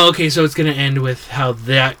went, oh, okay, so it's going to end with how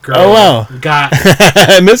that girl got...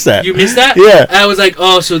 I missed that. You missed that? Yeah. I was like,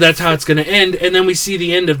 oh, so that's how it's going to end. And then we see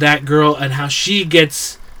the end of that girl and how she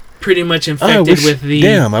gets pretty much infected with the...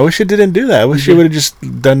 Damn, I wish it didn't do that. I wish it would have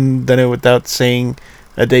just done it without saying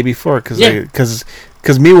a day before.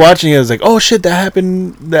 Because me watching it, I was like, oh shit, that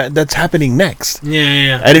happened. That's happening next.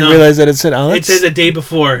 Yeah. I didn't realize that it said. It says a day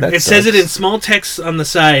before. It says it sucks. in small text on the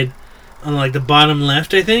side, on like the bottom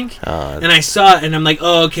left, I think. And I saw it, and I'm like,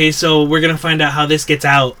 oh, okay, so we're gonna find out how this gets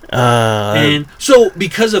out. And so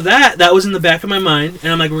because of that, that was in the back of my mind,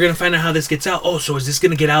 and I'm like, we're gonna find out how this gets out. Oh, so is this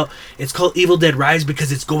gonna get out? It's called Evil Dead Rise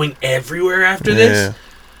because it's going everywhere after this.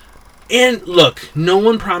 And look, no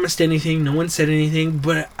one promised anything, no one said anything,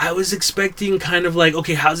 but I was expecting kind of like,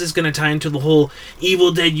 okay, how's this going to tie into the whole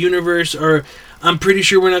Evil Dead universe? Or I'm pretty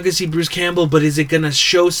sure we're not going to see Bruce Campbell, but is it going to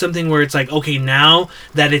show something where it's like, okay, now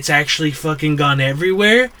that it's actually fucking gone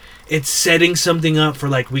everywhere, it's setting something up for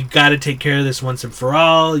like, we got to take care of this once and for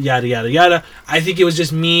all, yada, yada, yada. I think it was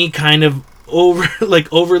just me kind of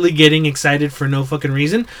overly getting excited for no fucking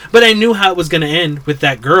reason, but I knew how it was going to end with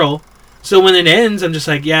that girl. So when it ends, I'm just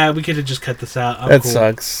like, yeah, we could have just cut this out. That cool.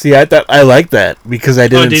 Sucks. See, I thought I liked that because I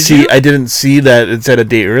didn't I didn't see that it said a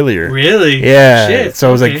day earlier. Really? Yeah. Shit. So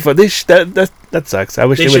I was like, that sucks. I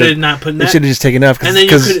wish they should have not put that. They should have just taken off. And then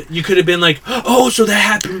you could have been like, oh, so that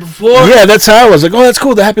happened before. Yeah, that's how I was like, oh, that's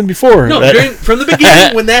cool. That happened before. No, from the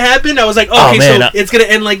beginning when that happened, I was like, okay, so it's gonna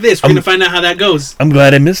end like this. We're gonna find out how that goes. I'm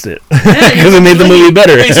glad I missed it because it made the movie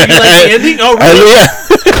better. Wait, so you like the ending? Oh, really? Yeah.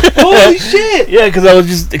 Holy shit! Yeah, because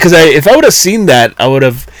if I would have seen that,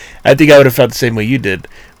 I think I would have felt the same way you did.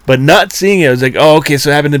 But not seeing it, I was like, oh, okay, so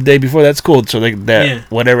it happened the day before. That's cool. So like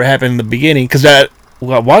whatever happened in the beginning, because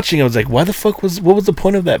while watching, I was like, what was the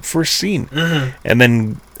point of that first scene? Uh-huh. And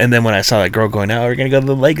then when I saw that girl going, we're gonna go to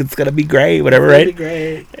the lake. It's gonna be great, whatever, right? Be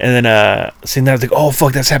great. And then seeing that, I was like, oh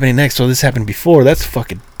fuck, that's happening next. So this happened before. That's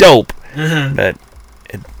fucking dope. Uh-huh. But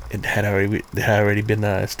it had already been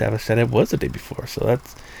established that it was the day before. So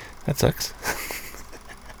that sucks.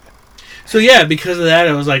 So yeah, because of that,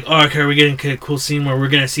 I was like, oh, okay, we're getting a cool scene where we're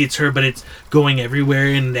gonna see it's her, but it's going everywhere,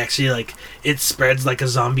 and actually like it spreads like a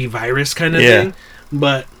zombie virus kind of thing.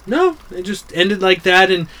 But no, it just ended like that,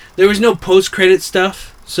 and there was no post-credit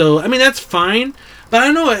stuff. So, I mean, that's fine. But I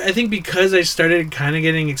don't know, I think because I started kind of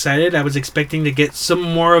getting excited, I was expecting to get some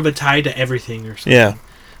more of a tie to everything or something. Yeah.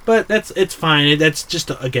 But it's fine. That's just,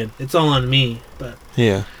 again, it's all on me. But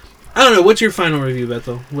Yeah. I don't know. What's your final review,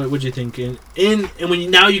 Bethel? What'd you think? And when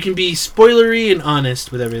now you can be spoilery and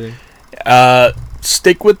honest with everything.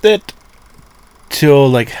 Stick with it till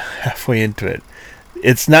like halfway into it.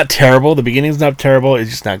 It's not terrible. The beginning's not terrible. It's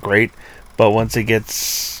just not great. But once it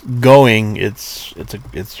gets going, it's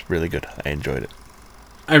really good. I enjoyed it.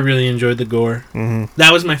 I really enjoyed the gore. Mm-hmm.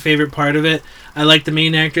 That was my favorite part of it. I liked the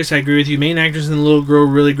main actress. I agree with you. Main actress and the little girl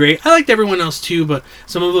were really great. I liked everyone else too, but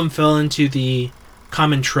some of them fell into the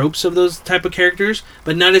common tropes of those type of characters,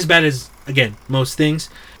 but not as bad as, again, most things.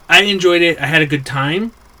 I enjoyed it. I had a good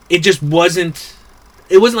time. It just wasn't...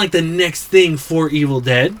 It wasn't like the next thing for Evil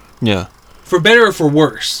Dead. Yeah. For better or for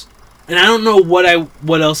worse. And I don't know what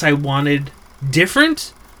else I wanted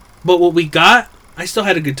different, but what we got, I still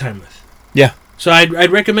had a good time with. Yeah. So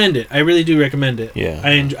I'd recommend it. I really do recommend it. Yeah.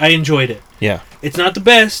 I enjoyed it. Yeah. It's not the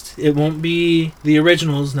best. It won't be the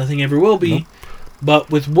originals. Nothing ever will be. Nope. But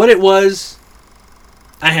with what it was,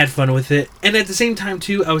 I had fun with it. And at the same time,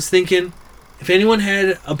 too, I was thinking, if anyone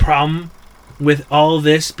had a problem with all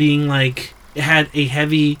this being like, it had a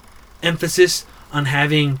heavy emphasis on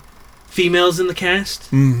having females in the cast.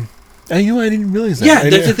 Mm. I didn't realize that. Yeah,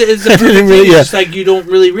 it's the perfect thing. Really, It's just like you don't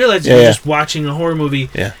really realize you're Yeah. just watching a horror movie.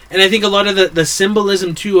 Yeah. And I think a lot of the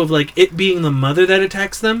symbolism, too, of like it being the mother that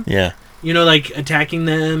attacks them. Yeah. You know, like attacking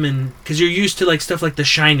them, and because you're used to like stuff like The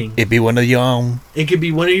Shining. It'd be one of your own. It could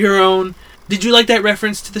be one of your own. Did you like that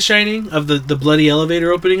reference to The Shining of the bloody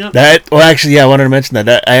elevator opening up? Actually, yeah, I wanted to mention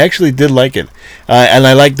that. I actually did like it, and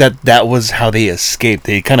I like that was how they escaped.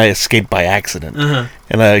 They kind of escaped by accident,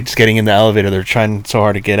 and just getting in the elevator. They're trying so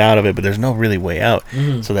hard to get out of it, but there's no really way out.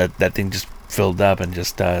 Mm-hmm. So that thing just filled up, and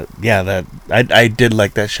just I did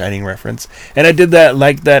like that Shining reference, and I did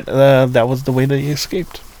like that. That was the way that he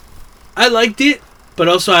escaped. I liked it, but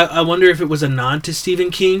also I wonder if it was a nod to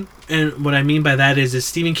Stephen King. And what I mean by that is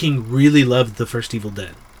Stephen King really loved the first Evil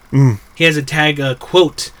Dead. Mm. He has a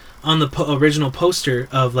quote on the original poster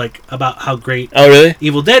of like about how great Oh, really?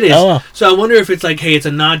 Evil Dead is. Oh, wow. So I wonder if it's like, hey, it's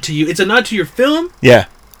a nod to you. It's a nod to your film, Yeah.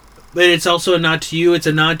 but it's also a nod to you. It's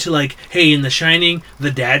a nod to like, hey, in The Shining,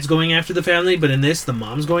 the dad's going after the family, but in this, the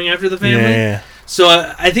mom's going after the family. Yeah.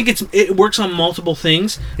 So I think it works on multiple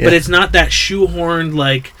things, but it's not that shoehorned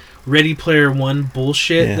like Ready Player One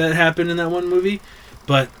bullshit that happened in that one movie.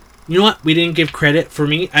 But you know what? We didn't give credit. For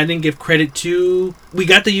me, I didn't give credit to... We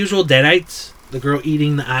got the usual Deadites. The girl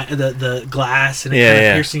eating the glass and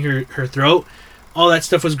piercing her throat. All that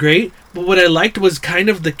stuff was great. But what I liked was kind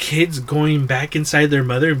of the kids going back inside their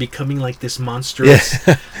mother and becoming like this monstrous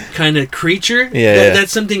kind of creature.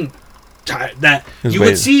 That's something that you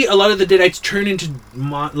would see a lot of the Deadites turn into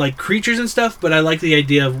like creatures and stuff. But I like the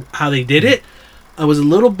idea of how they did it. I was a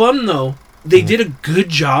little bummed, though. They did a good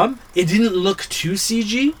job. It didn't look too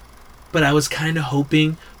CG. But I was kind of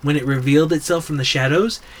hoping when it revealed itself from the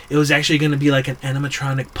shadows, it was actually going to be like an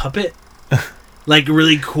animatronic puppet. Like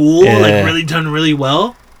really cool, like really done really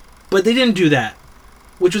well. But they didn't do that,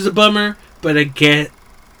 which was a bummer. But I get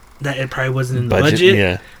that it probably wasn't in the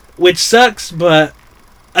budget. Which sucks, but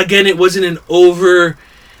again, it wasn't an over...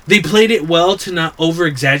 They played it well to not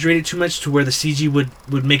over-exaggerate it too much to where the CG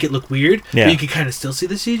would make it look weird. Yeah. But you could kind of still see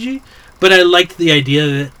the CG. But I liked the idea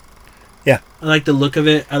of it. Yeah. I like the look of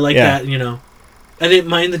it. I like that, you know. I didn't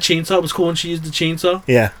mind the chainsaw. It was cool when she used the chainsaw.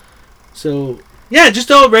 Yeah. So, yeah,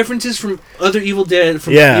 just all references from other Evil Dead,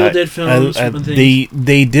 from Evil Dead films.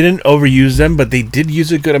 They didn't overuse them, but they did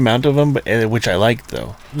use a good amount of them, which I liked,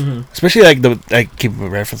 though. Mm-hmm. Especially, I keep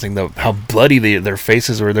referencing how bloody their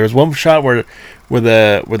faces were. There was one shot where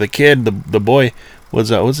the kid, the boy,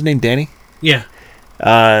 was, what's his name, Danny? Yeah.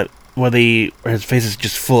 Where his face is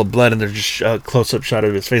just full of blood, and there's just a close-up shot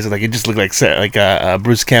of his face. Like it just looked like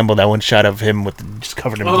Bruce Campbell. That one shot of him just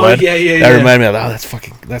covered in blood. Yeah. That reminded me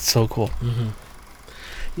of that's so cool. Mm-hmm.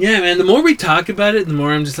 Yeah, man. The more we talk about it, the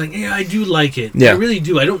more I'm just like, yeah, I do like it. Yeah. I really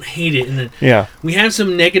do. I don't hate it. And then we have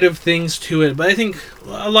some negative things to it, but I think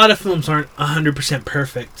a lot of films aren't 100%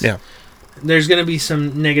 perfect. Yeah. There's gonna be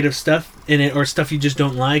some negative stuff in it, or stuff you just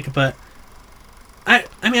don't like. But I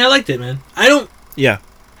mean, I liked it, man. I don't. Yeah.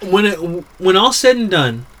 When all said and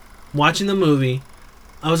done, watching the movie,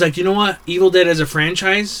 I was like, you know what? Evil Dead as a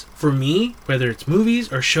franchise, for me, whether it's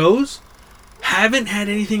movies or shows, haven't had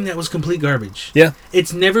anything that was complete garbage. Yeah.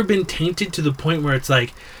 It's never been tainted to the point where it's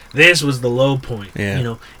like, this was the low point. Yeah. You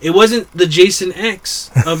know, it wasn't the Jason X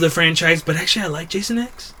of the franchise, but actually I like Jason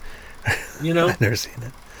X. You know? I've never seen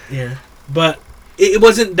it. Yeah. But it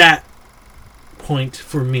wasn't that point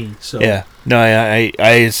for me. So yeah, no, I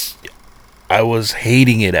was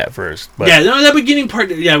hating it at first, but yeah, no, that beginning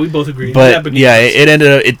part. Yeah, we both agree. But yeah, it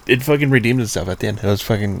ended up it fucking redeemed itself at the end. It was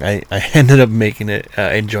fucking. I ended up making it,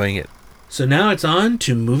 enjoying it. So now it's on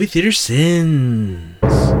to movie theater sins.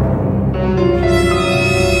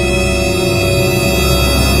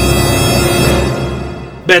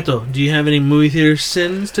 Beto, do you have any movie theater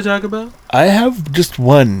sins to talk about? I have just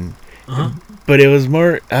one, but it was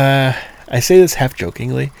more. I say this half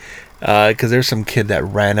jokingly, because there's some kid that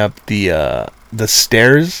ran up the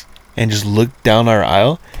stairs and just looked down our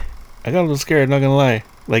aisle. I got a little scared. Not gonna lie.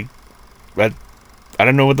 Like, I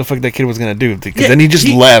don't know what the fuck that kid was gonna do, because then he just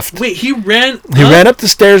left. Wait, he ran. He ran up the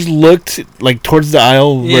stairs, looked like towards the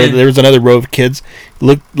aisle where there was another row of kids,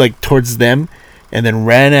 looked like towards them, and then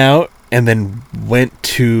ran out. And then went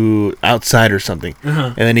to outside or something,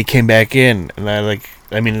 and then he came back in, and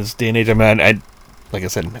in this day and age, I like I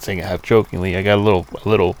said, I'm saying it half jokingly, I got a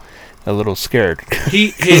little scared.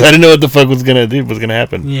 Because I didn't know what the fuck was gonna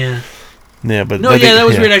happen. Yeah. Yeah, but that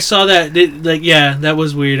was weird. I saw that. That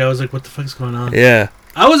was weird. I was like, what the fuck's going on? Yeah.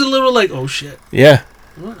 I was a little like, oh shit. Yeah.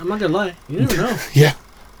 Well, I'm not gonna lie. You never know. Yeah.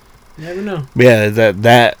 You never know. Yeah,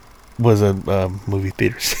 that was a movie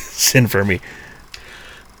theater sin for me.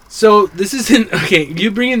 So this isn't okay.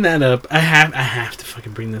 You bringing that up, I have to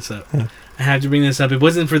fucking bring this up. Yeah. I have to bring this up. It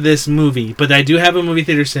wasn't for this movie, but I do have a movie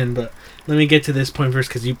theater sin. But let me get to this point first,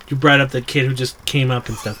 because you brought up the kid who just came up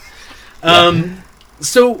and stuff.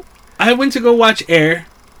 So I went to go watch Air.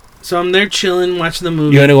 So I'm there chilling, watching the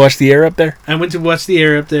movie. You want to watch the Air up there? I went to watch the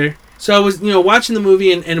Air up there. So I was, watching the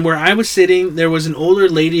movie, and where I was sitting, there was an older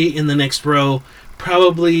lady in the next row,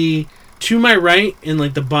 probably to my right, in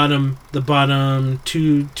like the bottom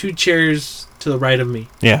two chairs to the right of me.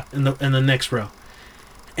 Yeah. In the next row.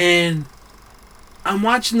 And I'm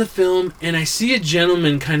watching the film, and I see a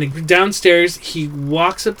gentleman kind of downstairs. He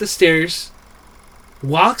walks up the stairs,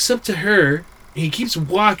 walks up to her, and he keeps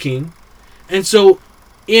walking. And so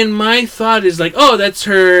in my thought is like, oh, that's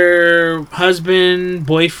her husband,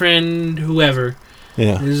 boyfriend, whoever.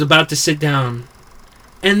 Yeah. Is about to sit down.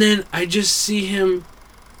 And then I just see him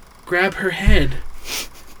grab her head,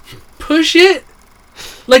 push it,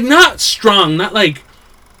 like not strong, not like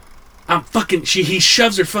he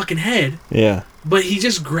shoves her fucking head. Yeah. But he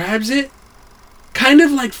just grabs it, kind of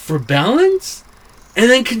like for balance, and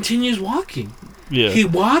then continues walking. Yeah. He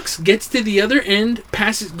walks, gets to the other end,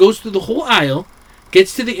 goes through the whole aisle,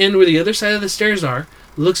 gets to the end where the other side of the stairs are,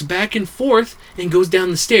 looks back and forth, and goes down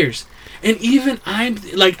the stairs. And even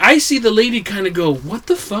I see the lady kind of go, what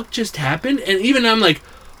the fuck just happened? And even I'm like,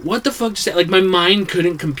 what the fuck just happened? Like, my mind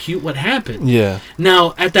couldn't compute what happened. Yeah.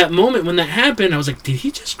 Now, at that moment when that happened, I was like, did he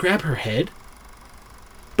just grab her head?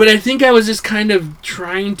 But I think I was just kind of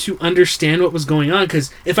trying to understand what was going on,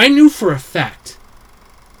 because if I knew for a fact,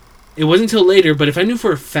 it wasn't until later, but if I knew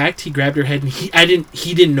for a fact he grabbed her head and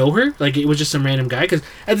he didn't know her, like it was just some random guy, because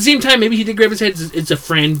at the same time, maybe he did grab his head, it's a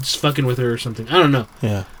friend just fucking with her or something. I don't know.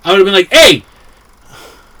 Yeah. I would have been like, hey,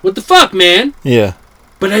 what the fuck, man? Yeah.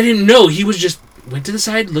 But I didn't know. He was just went to the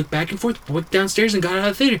side, looked back and forth, went downstairs, and got out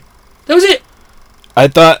of the theater. That was it.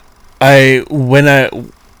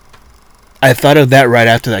 I thought of that right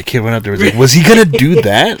after that kid went up there. Was he gonna do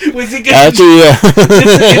that? Was he gonna?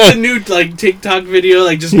 It's a new TikTok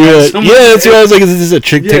video, just that's what I was like. Is this a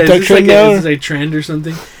TikTok trend now? Is this a trend or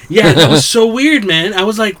something? Yeah, that was so weird, man. I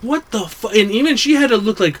was like, what the fuck? And even she had to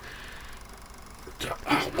look like,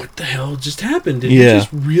 oh, what the hell just happened? Did he just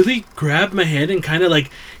really grab my head and kind of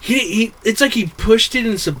it's like he pushed it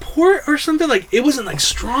in support or something? Like, it wasn't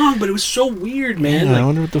strong, but it was so weird, man. Yeah, I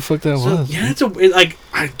wonder what the fuck that was. Yeah,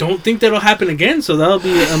 I don't think that'll happen again, so that'll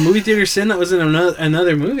be a movie theater sin that was in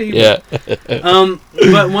another movie. Yeah.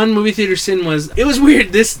 But one movie theater sin it was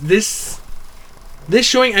weird. This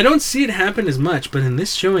showing, I don't see it happen as much, but in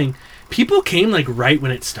this showing, people came right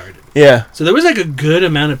when it started. Yeah. So there was a good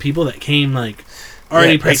amount of people that came already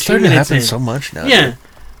probably 2 minutes in. It's starting to happen so much now. Yeah.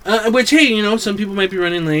 Which, hey, some people might be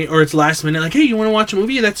running late, or it's last minute. Hey, you want to watch a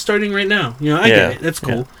movie that's starting right now? I get it. That's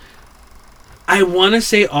cool. Yeah. I want to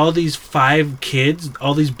say all these 5 kids,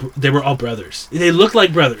 they were all brothers. They looked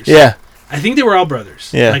like brothers. Yeah. I think they were all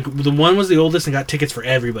brothers. Yeah. The one was the oldest and got tickets for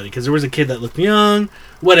everybody, because there was a kid that looked young.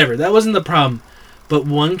 Whatever. That wasn't the problem. But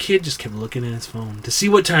one kid just kept looking at his phone to see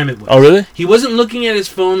what time it was. Oh, really? He wasn't looking at his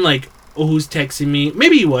phone oh, who's texting me?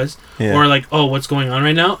 Maybe he was. Yeah. Or oh, what's going on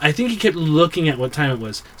right now? I think he kept looking at what time it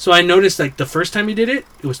was. So I noticed the first time he did it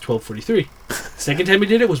was 12:43. Second time he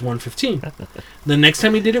did it was 1:15. The next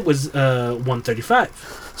time he did it was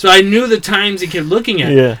 1:35. So I knew the times he kept looking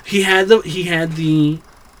at. Yeah. He had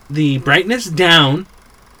the brightness down,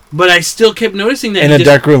 But I still kept noticing that in a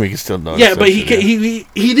dark room. You can still notice. Yeah, but he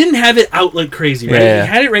didn't have it out like crazy, right? Yeah. He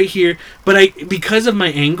had it right here, but because of my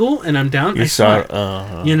angle and I'm down, I saw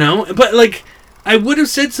it. You know, but like I would have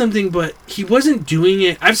said something, but he wasn't doing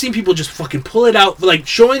it. I've seen people just fucking pull it out, like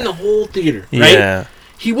showing the whole theater, right? Yeah.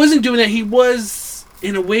 He wasn't doing that. He was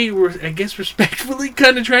in a way where I guess respectfully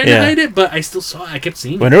kind of trying to hide it, but I still saw it. I kept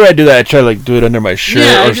seeing it. Whenever I do that, I try to like do it under my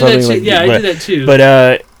shirt or something. I do that too.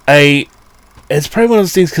 But it's probably one of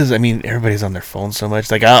those things because I mean everybody's on their phone so much.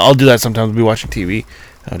 Like I'll do that sometimes. I'll be watching TV.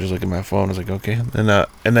 I'll just look at my phone. I was like, okay, and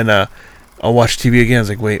then I'll watch TV again. I was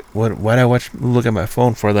like, wait, what? Why did I look at my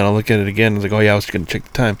phone for? Then I'll look at it again. I was like, oh yeah, I was gonna check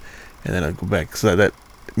the time, and then I'll go back. So that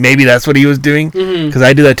maybe that's what he was doing because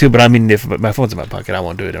I do that too. But I mean, if my phone's in my pocket, I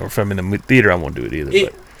won't do it. Or if I'm in the theater, I won't do it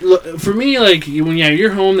either. Look, for me, like when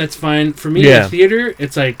you're home, that's fine. For me, in the theater,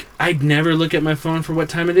 it's like I'd never look at my phone for what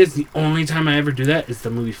time it is. The only time I ever do that is the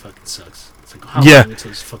movie fucking sucks. It's like how long until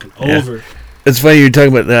it's fucking over. It's funny you're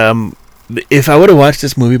talking about. If I would have watched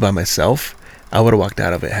this movie by myself, I would have walked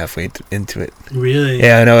out of it halfway into it. Really?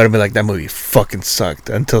 Yeah, I know. I'd be like, that movie fucking sucked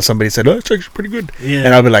until somebody said, oh, it's actually pretty good. Yeah.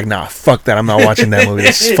 And I'll be like, nah, fuck that. I'm not watching that movie.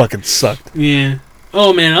 This fucking sucked. Yeah.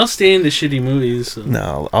 Oh man, I'll stay in the shitty movies. So.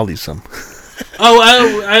 No, I'll leave some.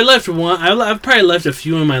 I left one. I've probably left a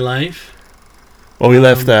few in my life. Well, we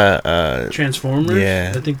left Transformers.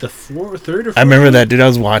 Yeah, I think the third or fourth. I remember that, dude. I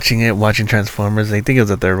was watching Transformers. I think it was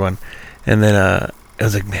the third one, and then I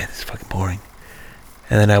was like, man, this is fucking boring.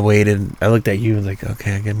 And then I waited. I looked at you and was like,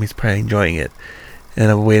 okay, I guess he's probably enjoying it. And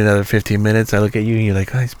I waited another 15 minutes. I look at you and you're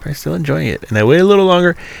like, oh, he's probably still enjoying it. And I wait a little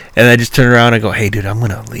longer, and I just turn around and I go, hey, dude, I'm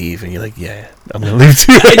gonna leave. And you're like, yeah, I'm gonna leave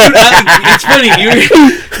too. It's funny. You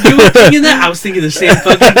were thinking that. I was thinking the same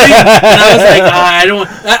fucking thing. And I was like, I don't.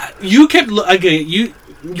 You kept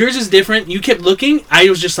yours is different. You kept looking. I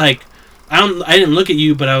was just like, I didn't look at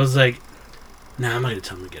you, but I was like, nah, I'm not gonna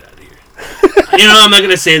tell him to get out of here. You know, I'm not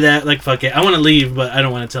gonna say that. Like, fuck it. I want to leave, but I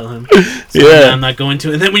don't want to tell him. So I'm not going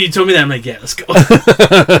to. And then when you told me that, I'm like, yeah, let's go.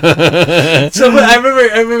 So, but I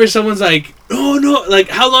remember someone's like, oh no, like,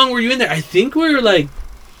 how long were you in there? I think we were like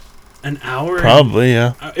an hour. Probably,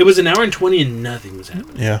 yeah. It was an hour and 20, and nothing was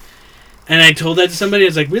happening. Yeah. And I told that to somebody. I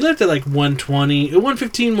was like, we left at like 1:20,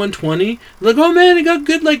 1:15, 1:20. Like, oh man, it got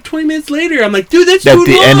good like 20 minutes later. I'm like, dude, that's too long. At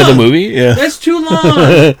the end of the movie, yeah. That's too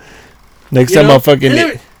long. Next time I'll fucking.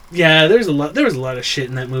 There was a lot of shit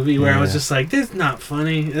in that movie where I was just like, this is not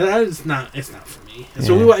funny. It's not for me.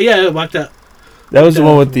 So I walked out. That was the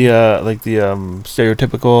one with the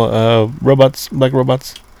stereotypical robots, black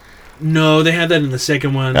robots. No, they had that in the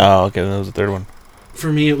second one. Oh, okay, that was the third one.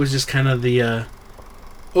 For me, it was just kind of the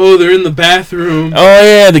they're in the bathroom. Oh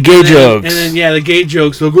yeah, the gay jokes. And then the gay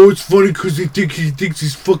jokes. Like, oh, it's funny because he thinks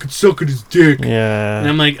he's fucking sucking his dick. Yeah. And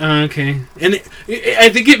I'm like, oh, okay. And I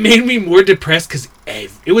think it made me more depressed because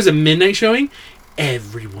it was a midnight showing.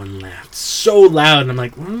 Everyone laughed so loud, and I'm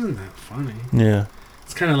like, well, isn't that funny? Yeah.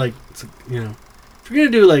 It's kind of like, if you're gonna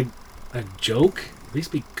do like a joke, at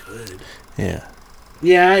least be good. Yeah.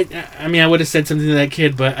 Yeah. I mean, I would have said something to that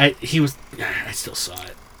kid, but I still saw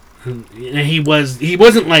it. And he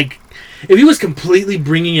wasn't like, if he was completely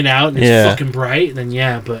bringing it out and it's fucking bright, then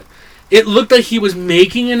but it looked like he was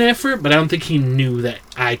making an effort, but I don't think he knew that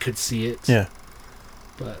I could see it. Yeah.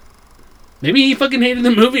 But maybe he fucking hated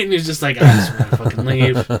the movie and he was just like, I just want to fucking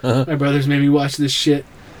leave. My brothers made me watch this shit.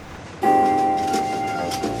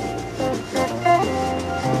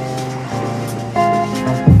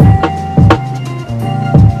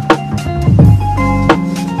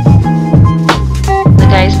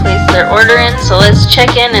 Their order in, so let's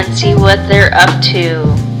check in and see what they're up to.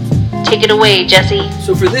 Take it away, Jesse.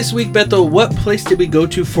 So for this week, Beto, what place did we go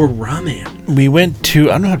to for ramen? We went to,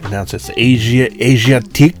 I don't know how to pronounce this,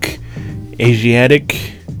 Asiatique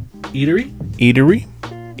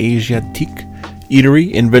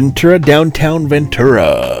Eatery in Ventura, downtown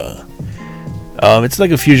Ventura. It's like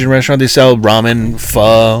a fusion restaurant. They sell ramen,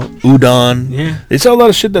 pho, udon. Yeah. They sell a lot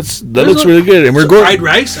of shit that looks really good. And we're going fried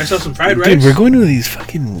rice. I saw some fried rice. Dude, we're going to these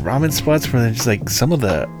fucking ramen spots where just like some of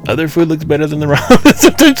the other food looks better than the ramen.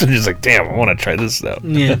 Sometimes I'm just like, damn, I want to try this out.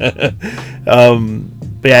 Yeah.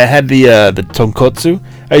 But yeah, I had the tonkotsu.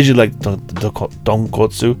 I usually like the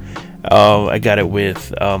tonkotsu. I got it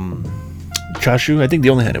with chashu. I think they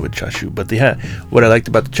only had it with chashu. But they had, what I liked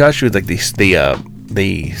about the chashu is like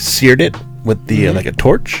they seared it with the like a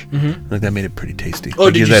torch. Like that made it pretty tasty. Oh,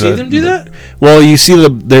 like, did you see them do that? Well, you see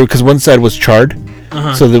because one side was charred.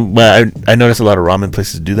 So I noticed a lot of ramen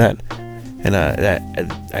places do that, and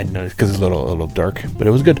I noticed because it's a little dark, but it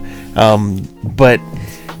was good. But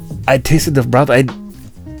I tasted the broth.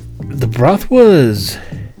 The broth was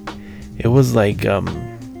like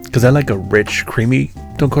because I like a rich, creamy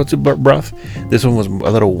tonkotsu broth. This one was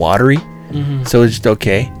a little watery, so it's just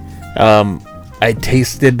okay. I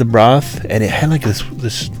tasted the broth, and it had like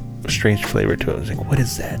this strange flavor to it. I was like, what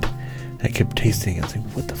is that? And I kept tasting it. I was like,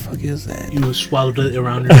 what the fuck is that? You swallowed it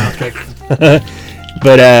around your mouth, right?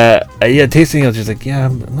 But yeah, tasting it, I was just like, yeah,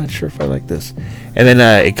 I'm not sure if I like this. And then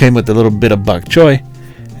it came with a little bit of bok choy,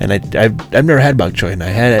 and I've never had bok choy, and I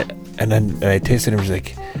had it, and then I tasted it, and I was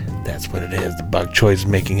like, that's what it is. The bok choy is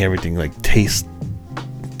making everything like taste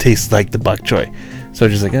like the bok choy. So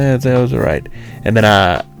just like, that was alright. And then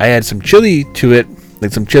I add some chili to it,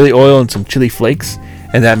 like some chili oil and some chili flakes,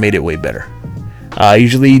 and that made it way better. I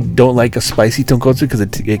usually don't like a spicy tonkotsu because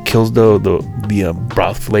it kills the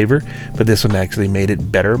broth flavor, but this one actually made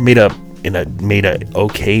it better. Made a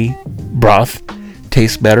okay broth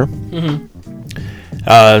taste better.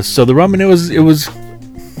 So the ramen, it was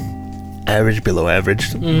average, below average.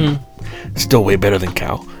 Still way better than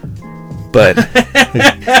cow, but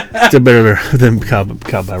still better than cow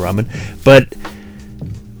by ramen. But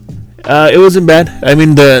it wasn't bad. I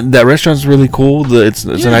mean, that restaurant's really cool. It's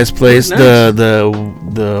a nice place. Nice.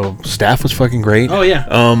 The staff was fucking great. Oh yeah.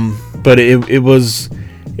 But it was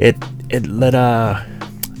not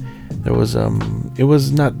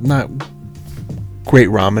great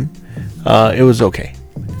ramen. It was okay.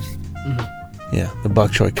 Yeah, the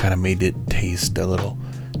bok choy kind of made it taste a little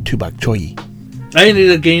too bok choy. I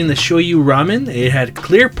ended up getting the shoyu ramen. It had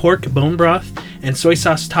clear pork bone broth and soy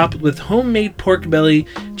sauce topped with homemade pork belly,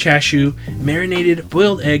 chashu, marinated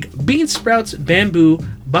boiled egg, bean sprouts, bamboo,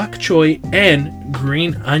 bok choy, and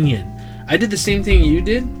green onion. I did the same thing you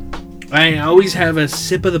did. I always have a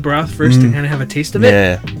sip of the broth first to kind of have a taste of it.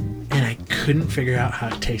 Yeah. And I couldn't figure out how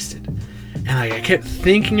it tasted. And I kept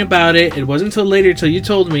thinking about it. It wasn't until later, till you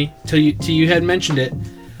told me, till you had mentioned it.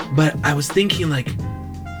 But I was thinking like,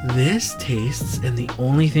 this tastes, and the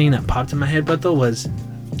only thing that popped in my head, Beto, was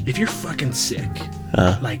if you're fucking sick,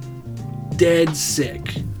 like dead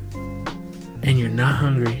sick, and you're not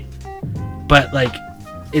hungry, but like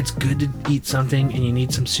it's good to eat something and you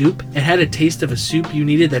need some soup. It had a taste of a soup you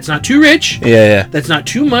needed that's not too rich, that's not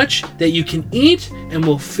too much, that you can eat and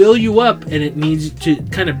will fill you up, and it needs to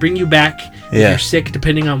kind of bring you back if you're sick,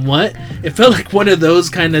 depending on what. It felt like one of those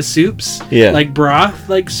kind of soups, like broth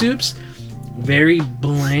like soups. Very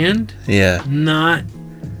bland, not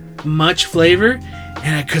much flavor,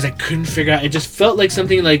 and because I couldn't figure out, it just felt like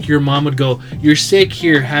something like your mom would go, "You're sick,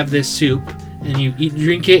 here, have this soup," and you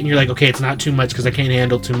drink it, and you're like, "Okay, it's not too much because I can't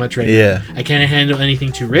handle too much right now. I can't handle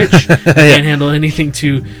anything too rich. I can't handle anything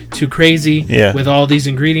too crazy with all these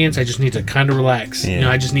ingredients. I just need to kind of relax. You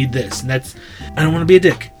know, I just need this." And that's, I don't want to be a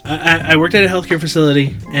dick. I worked at a healthcare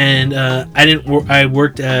facility, and I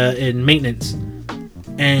worked in maintenance.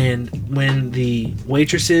 And when the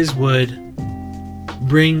waitresses would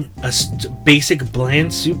bring a basic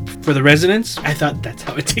bland soup for the residents, I thought that's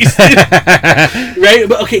how it tasted. Right?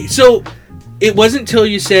 But okay, so it wasn't until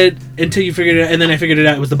you figured it out, and then I figured it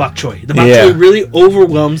out, it was the bok choy. The bok choy really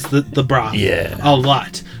overwhelms the broth a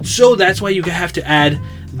lot. So that's why you have to add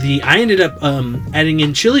I ended up adding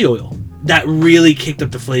in chili oil. That really kicked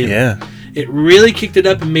up the flavor. Yeah. It really kicked it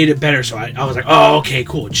up and made it better. So I was like, oh, okay,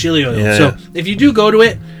 cool, chili oil. So if you do go to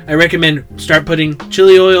it, I recommend start putting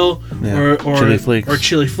chili oil or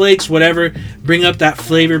chili flakes, whatever. Bring up that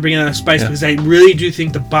flavor, bring out that spice, because I really do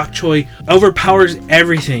think the bok choy overpowers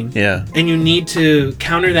everything. Yeah. And you need to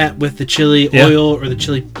counter that with the chili oil or the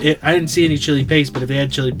chili. I didn't see any chili paste, but if they had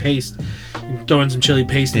chili paste, throw in some chili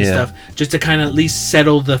paste and stuff, just to kind of at least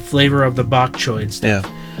settle the flavor of the bok choy and stuff.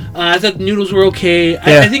 Yeah. I thought the noodles were okay.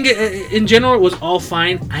 I think in general it was all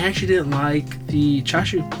fine. I actually didn't like the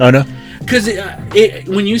chashu. Oh no, because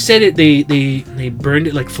when you said it, they burned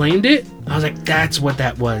it, like flamed it. I was like, that's what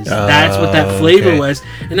that was. That's what that flavor was.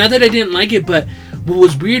 And not that I didn't like it, but what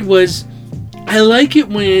was weird was I like it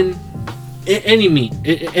when any meat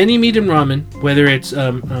in ramen, whether it's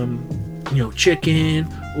chicken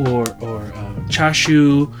or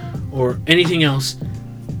chashu or anything else.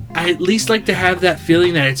 I at least like to have that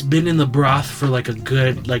feeling that it's been in the broth for like a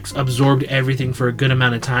good, like absorbed everything for a good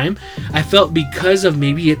amount of time. I felt because of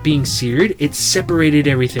maybe it being seared, it separated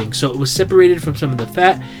everything. So it was separated from some of the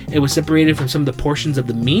fat, it was separated from some of the portions of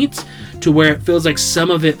the meat, to where it feels like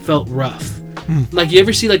some of it felt rough. Like you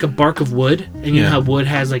ever see like a bark of wood, and you know how wood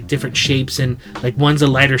has like different shapes, and like one's a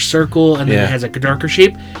lighter circle and then it has like a darker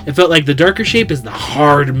shape. It felt like the darker shape is the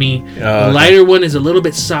hard meat, the lighter one is a little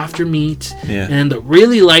bit softer meat, and the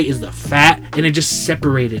really light is the fat, and it just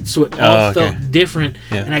separated, so it all felt different,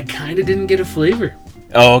 and I kind of didn't get a flavor.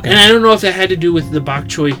 And I don't know if that had to do with the bok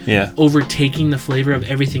choy overtaking the flavor of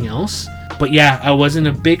everything else, but I wasn't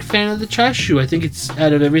a big fan of the chashu. I think it's,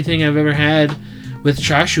 out of everything I've ever had with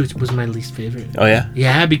chashu, it was my least favorite. Oh yeah.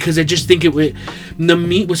 Yeah, because I just think the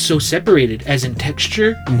meat was so separated, as in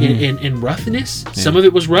texture and roughness. Yeah. Some of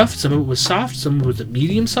it was rough, some of it was soft, some of it was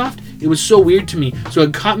medium soft. It was so weird to me, so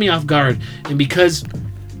it caught me off guard. And because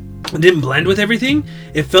it didn't blend with everything,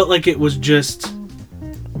 it felt like it was just.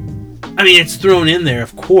 I mean, it's thrown in there,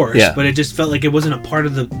 of course, but it just felt like it wasn't a part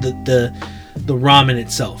of the ramen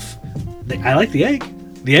itself. I like the egg.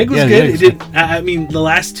 The egg was good. It did. I mean, the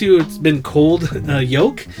last two, it's been cold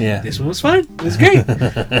yolk. Yeah. This one was fine. It was great.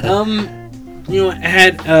 It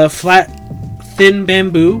had flat, thin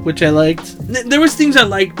bamboo, which I liked. There was things I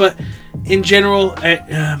liked, but in general,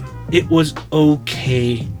 it was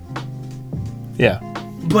okay. Yeah.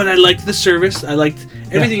 But I liked the service. I liked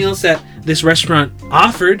everything else that this restaurant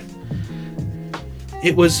offered.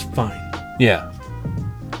 It was fine. Yeah.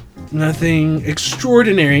 Nothing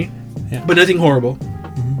extraordinary, but nothing horrible.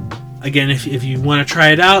 Again, if you want to try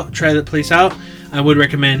it out, try that place out, I would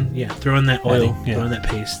recommend, throw in that oil, throw in that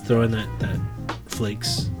paste, throw in that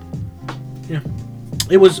flakes. Yeah.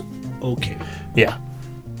 It was okay. Yeah.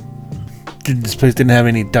 This place didn't have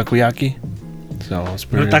any takoyaki, so it's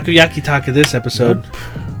pretty... No takoyaki talk of this episode.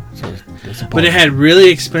 Nope. So but it had really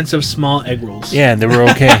expensive small egg rolls. Yeah, and they were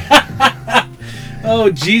okay.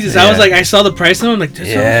 Oh, Jesus. I was like, I saw the price and I'm like,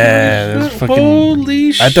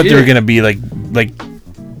 holy shit. I thought they were going to be like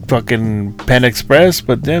fucking Pan Express,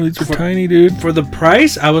 but damn, these were tiny, dude. For the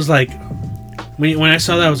price, I was like, when I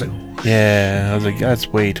saw that, I was like, I was like, that's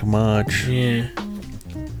way too much. Yeah.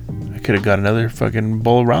 I could have got another fucking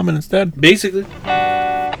bowl of ramen instead. Basically.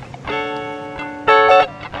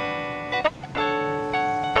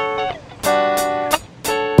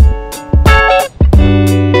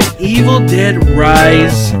 Evil Dead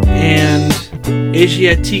Rise and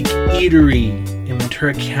Asiatique Eatery in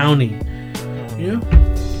Ventura County.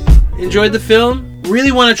 Enjoyed the film.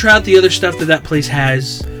 Really want to try out the other stuff that place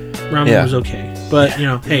has. Ramen was okay. But,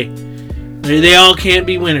 hey, they all can't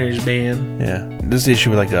be winners, man. Yeah. This issue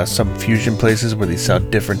with some fusion places where they sell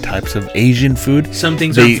different types of Asian food. Some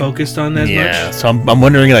things aren't focused on that much. Yeah, so I'm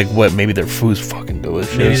wondering, what, maybe their food's fucking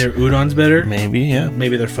delicious. Maybe their udon's better. Maybe, yeah.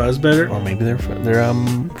 Maybe their pho's better. Or maybe their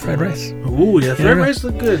fried rice. Ooh, yeah, fried rice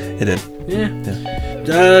looked good. It did.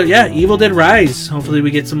 Yeah. Evil Dead Rise. Hopefully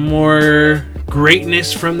we get some more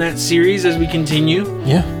greatness from that series as we continue.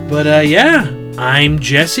 Yeah. But, I'm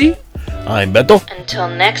Jesse. I'm Beto. Until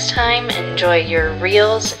next time, enjoy your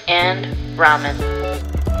reels and ramen.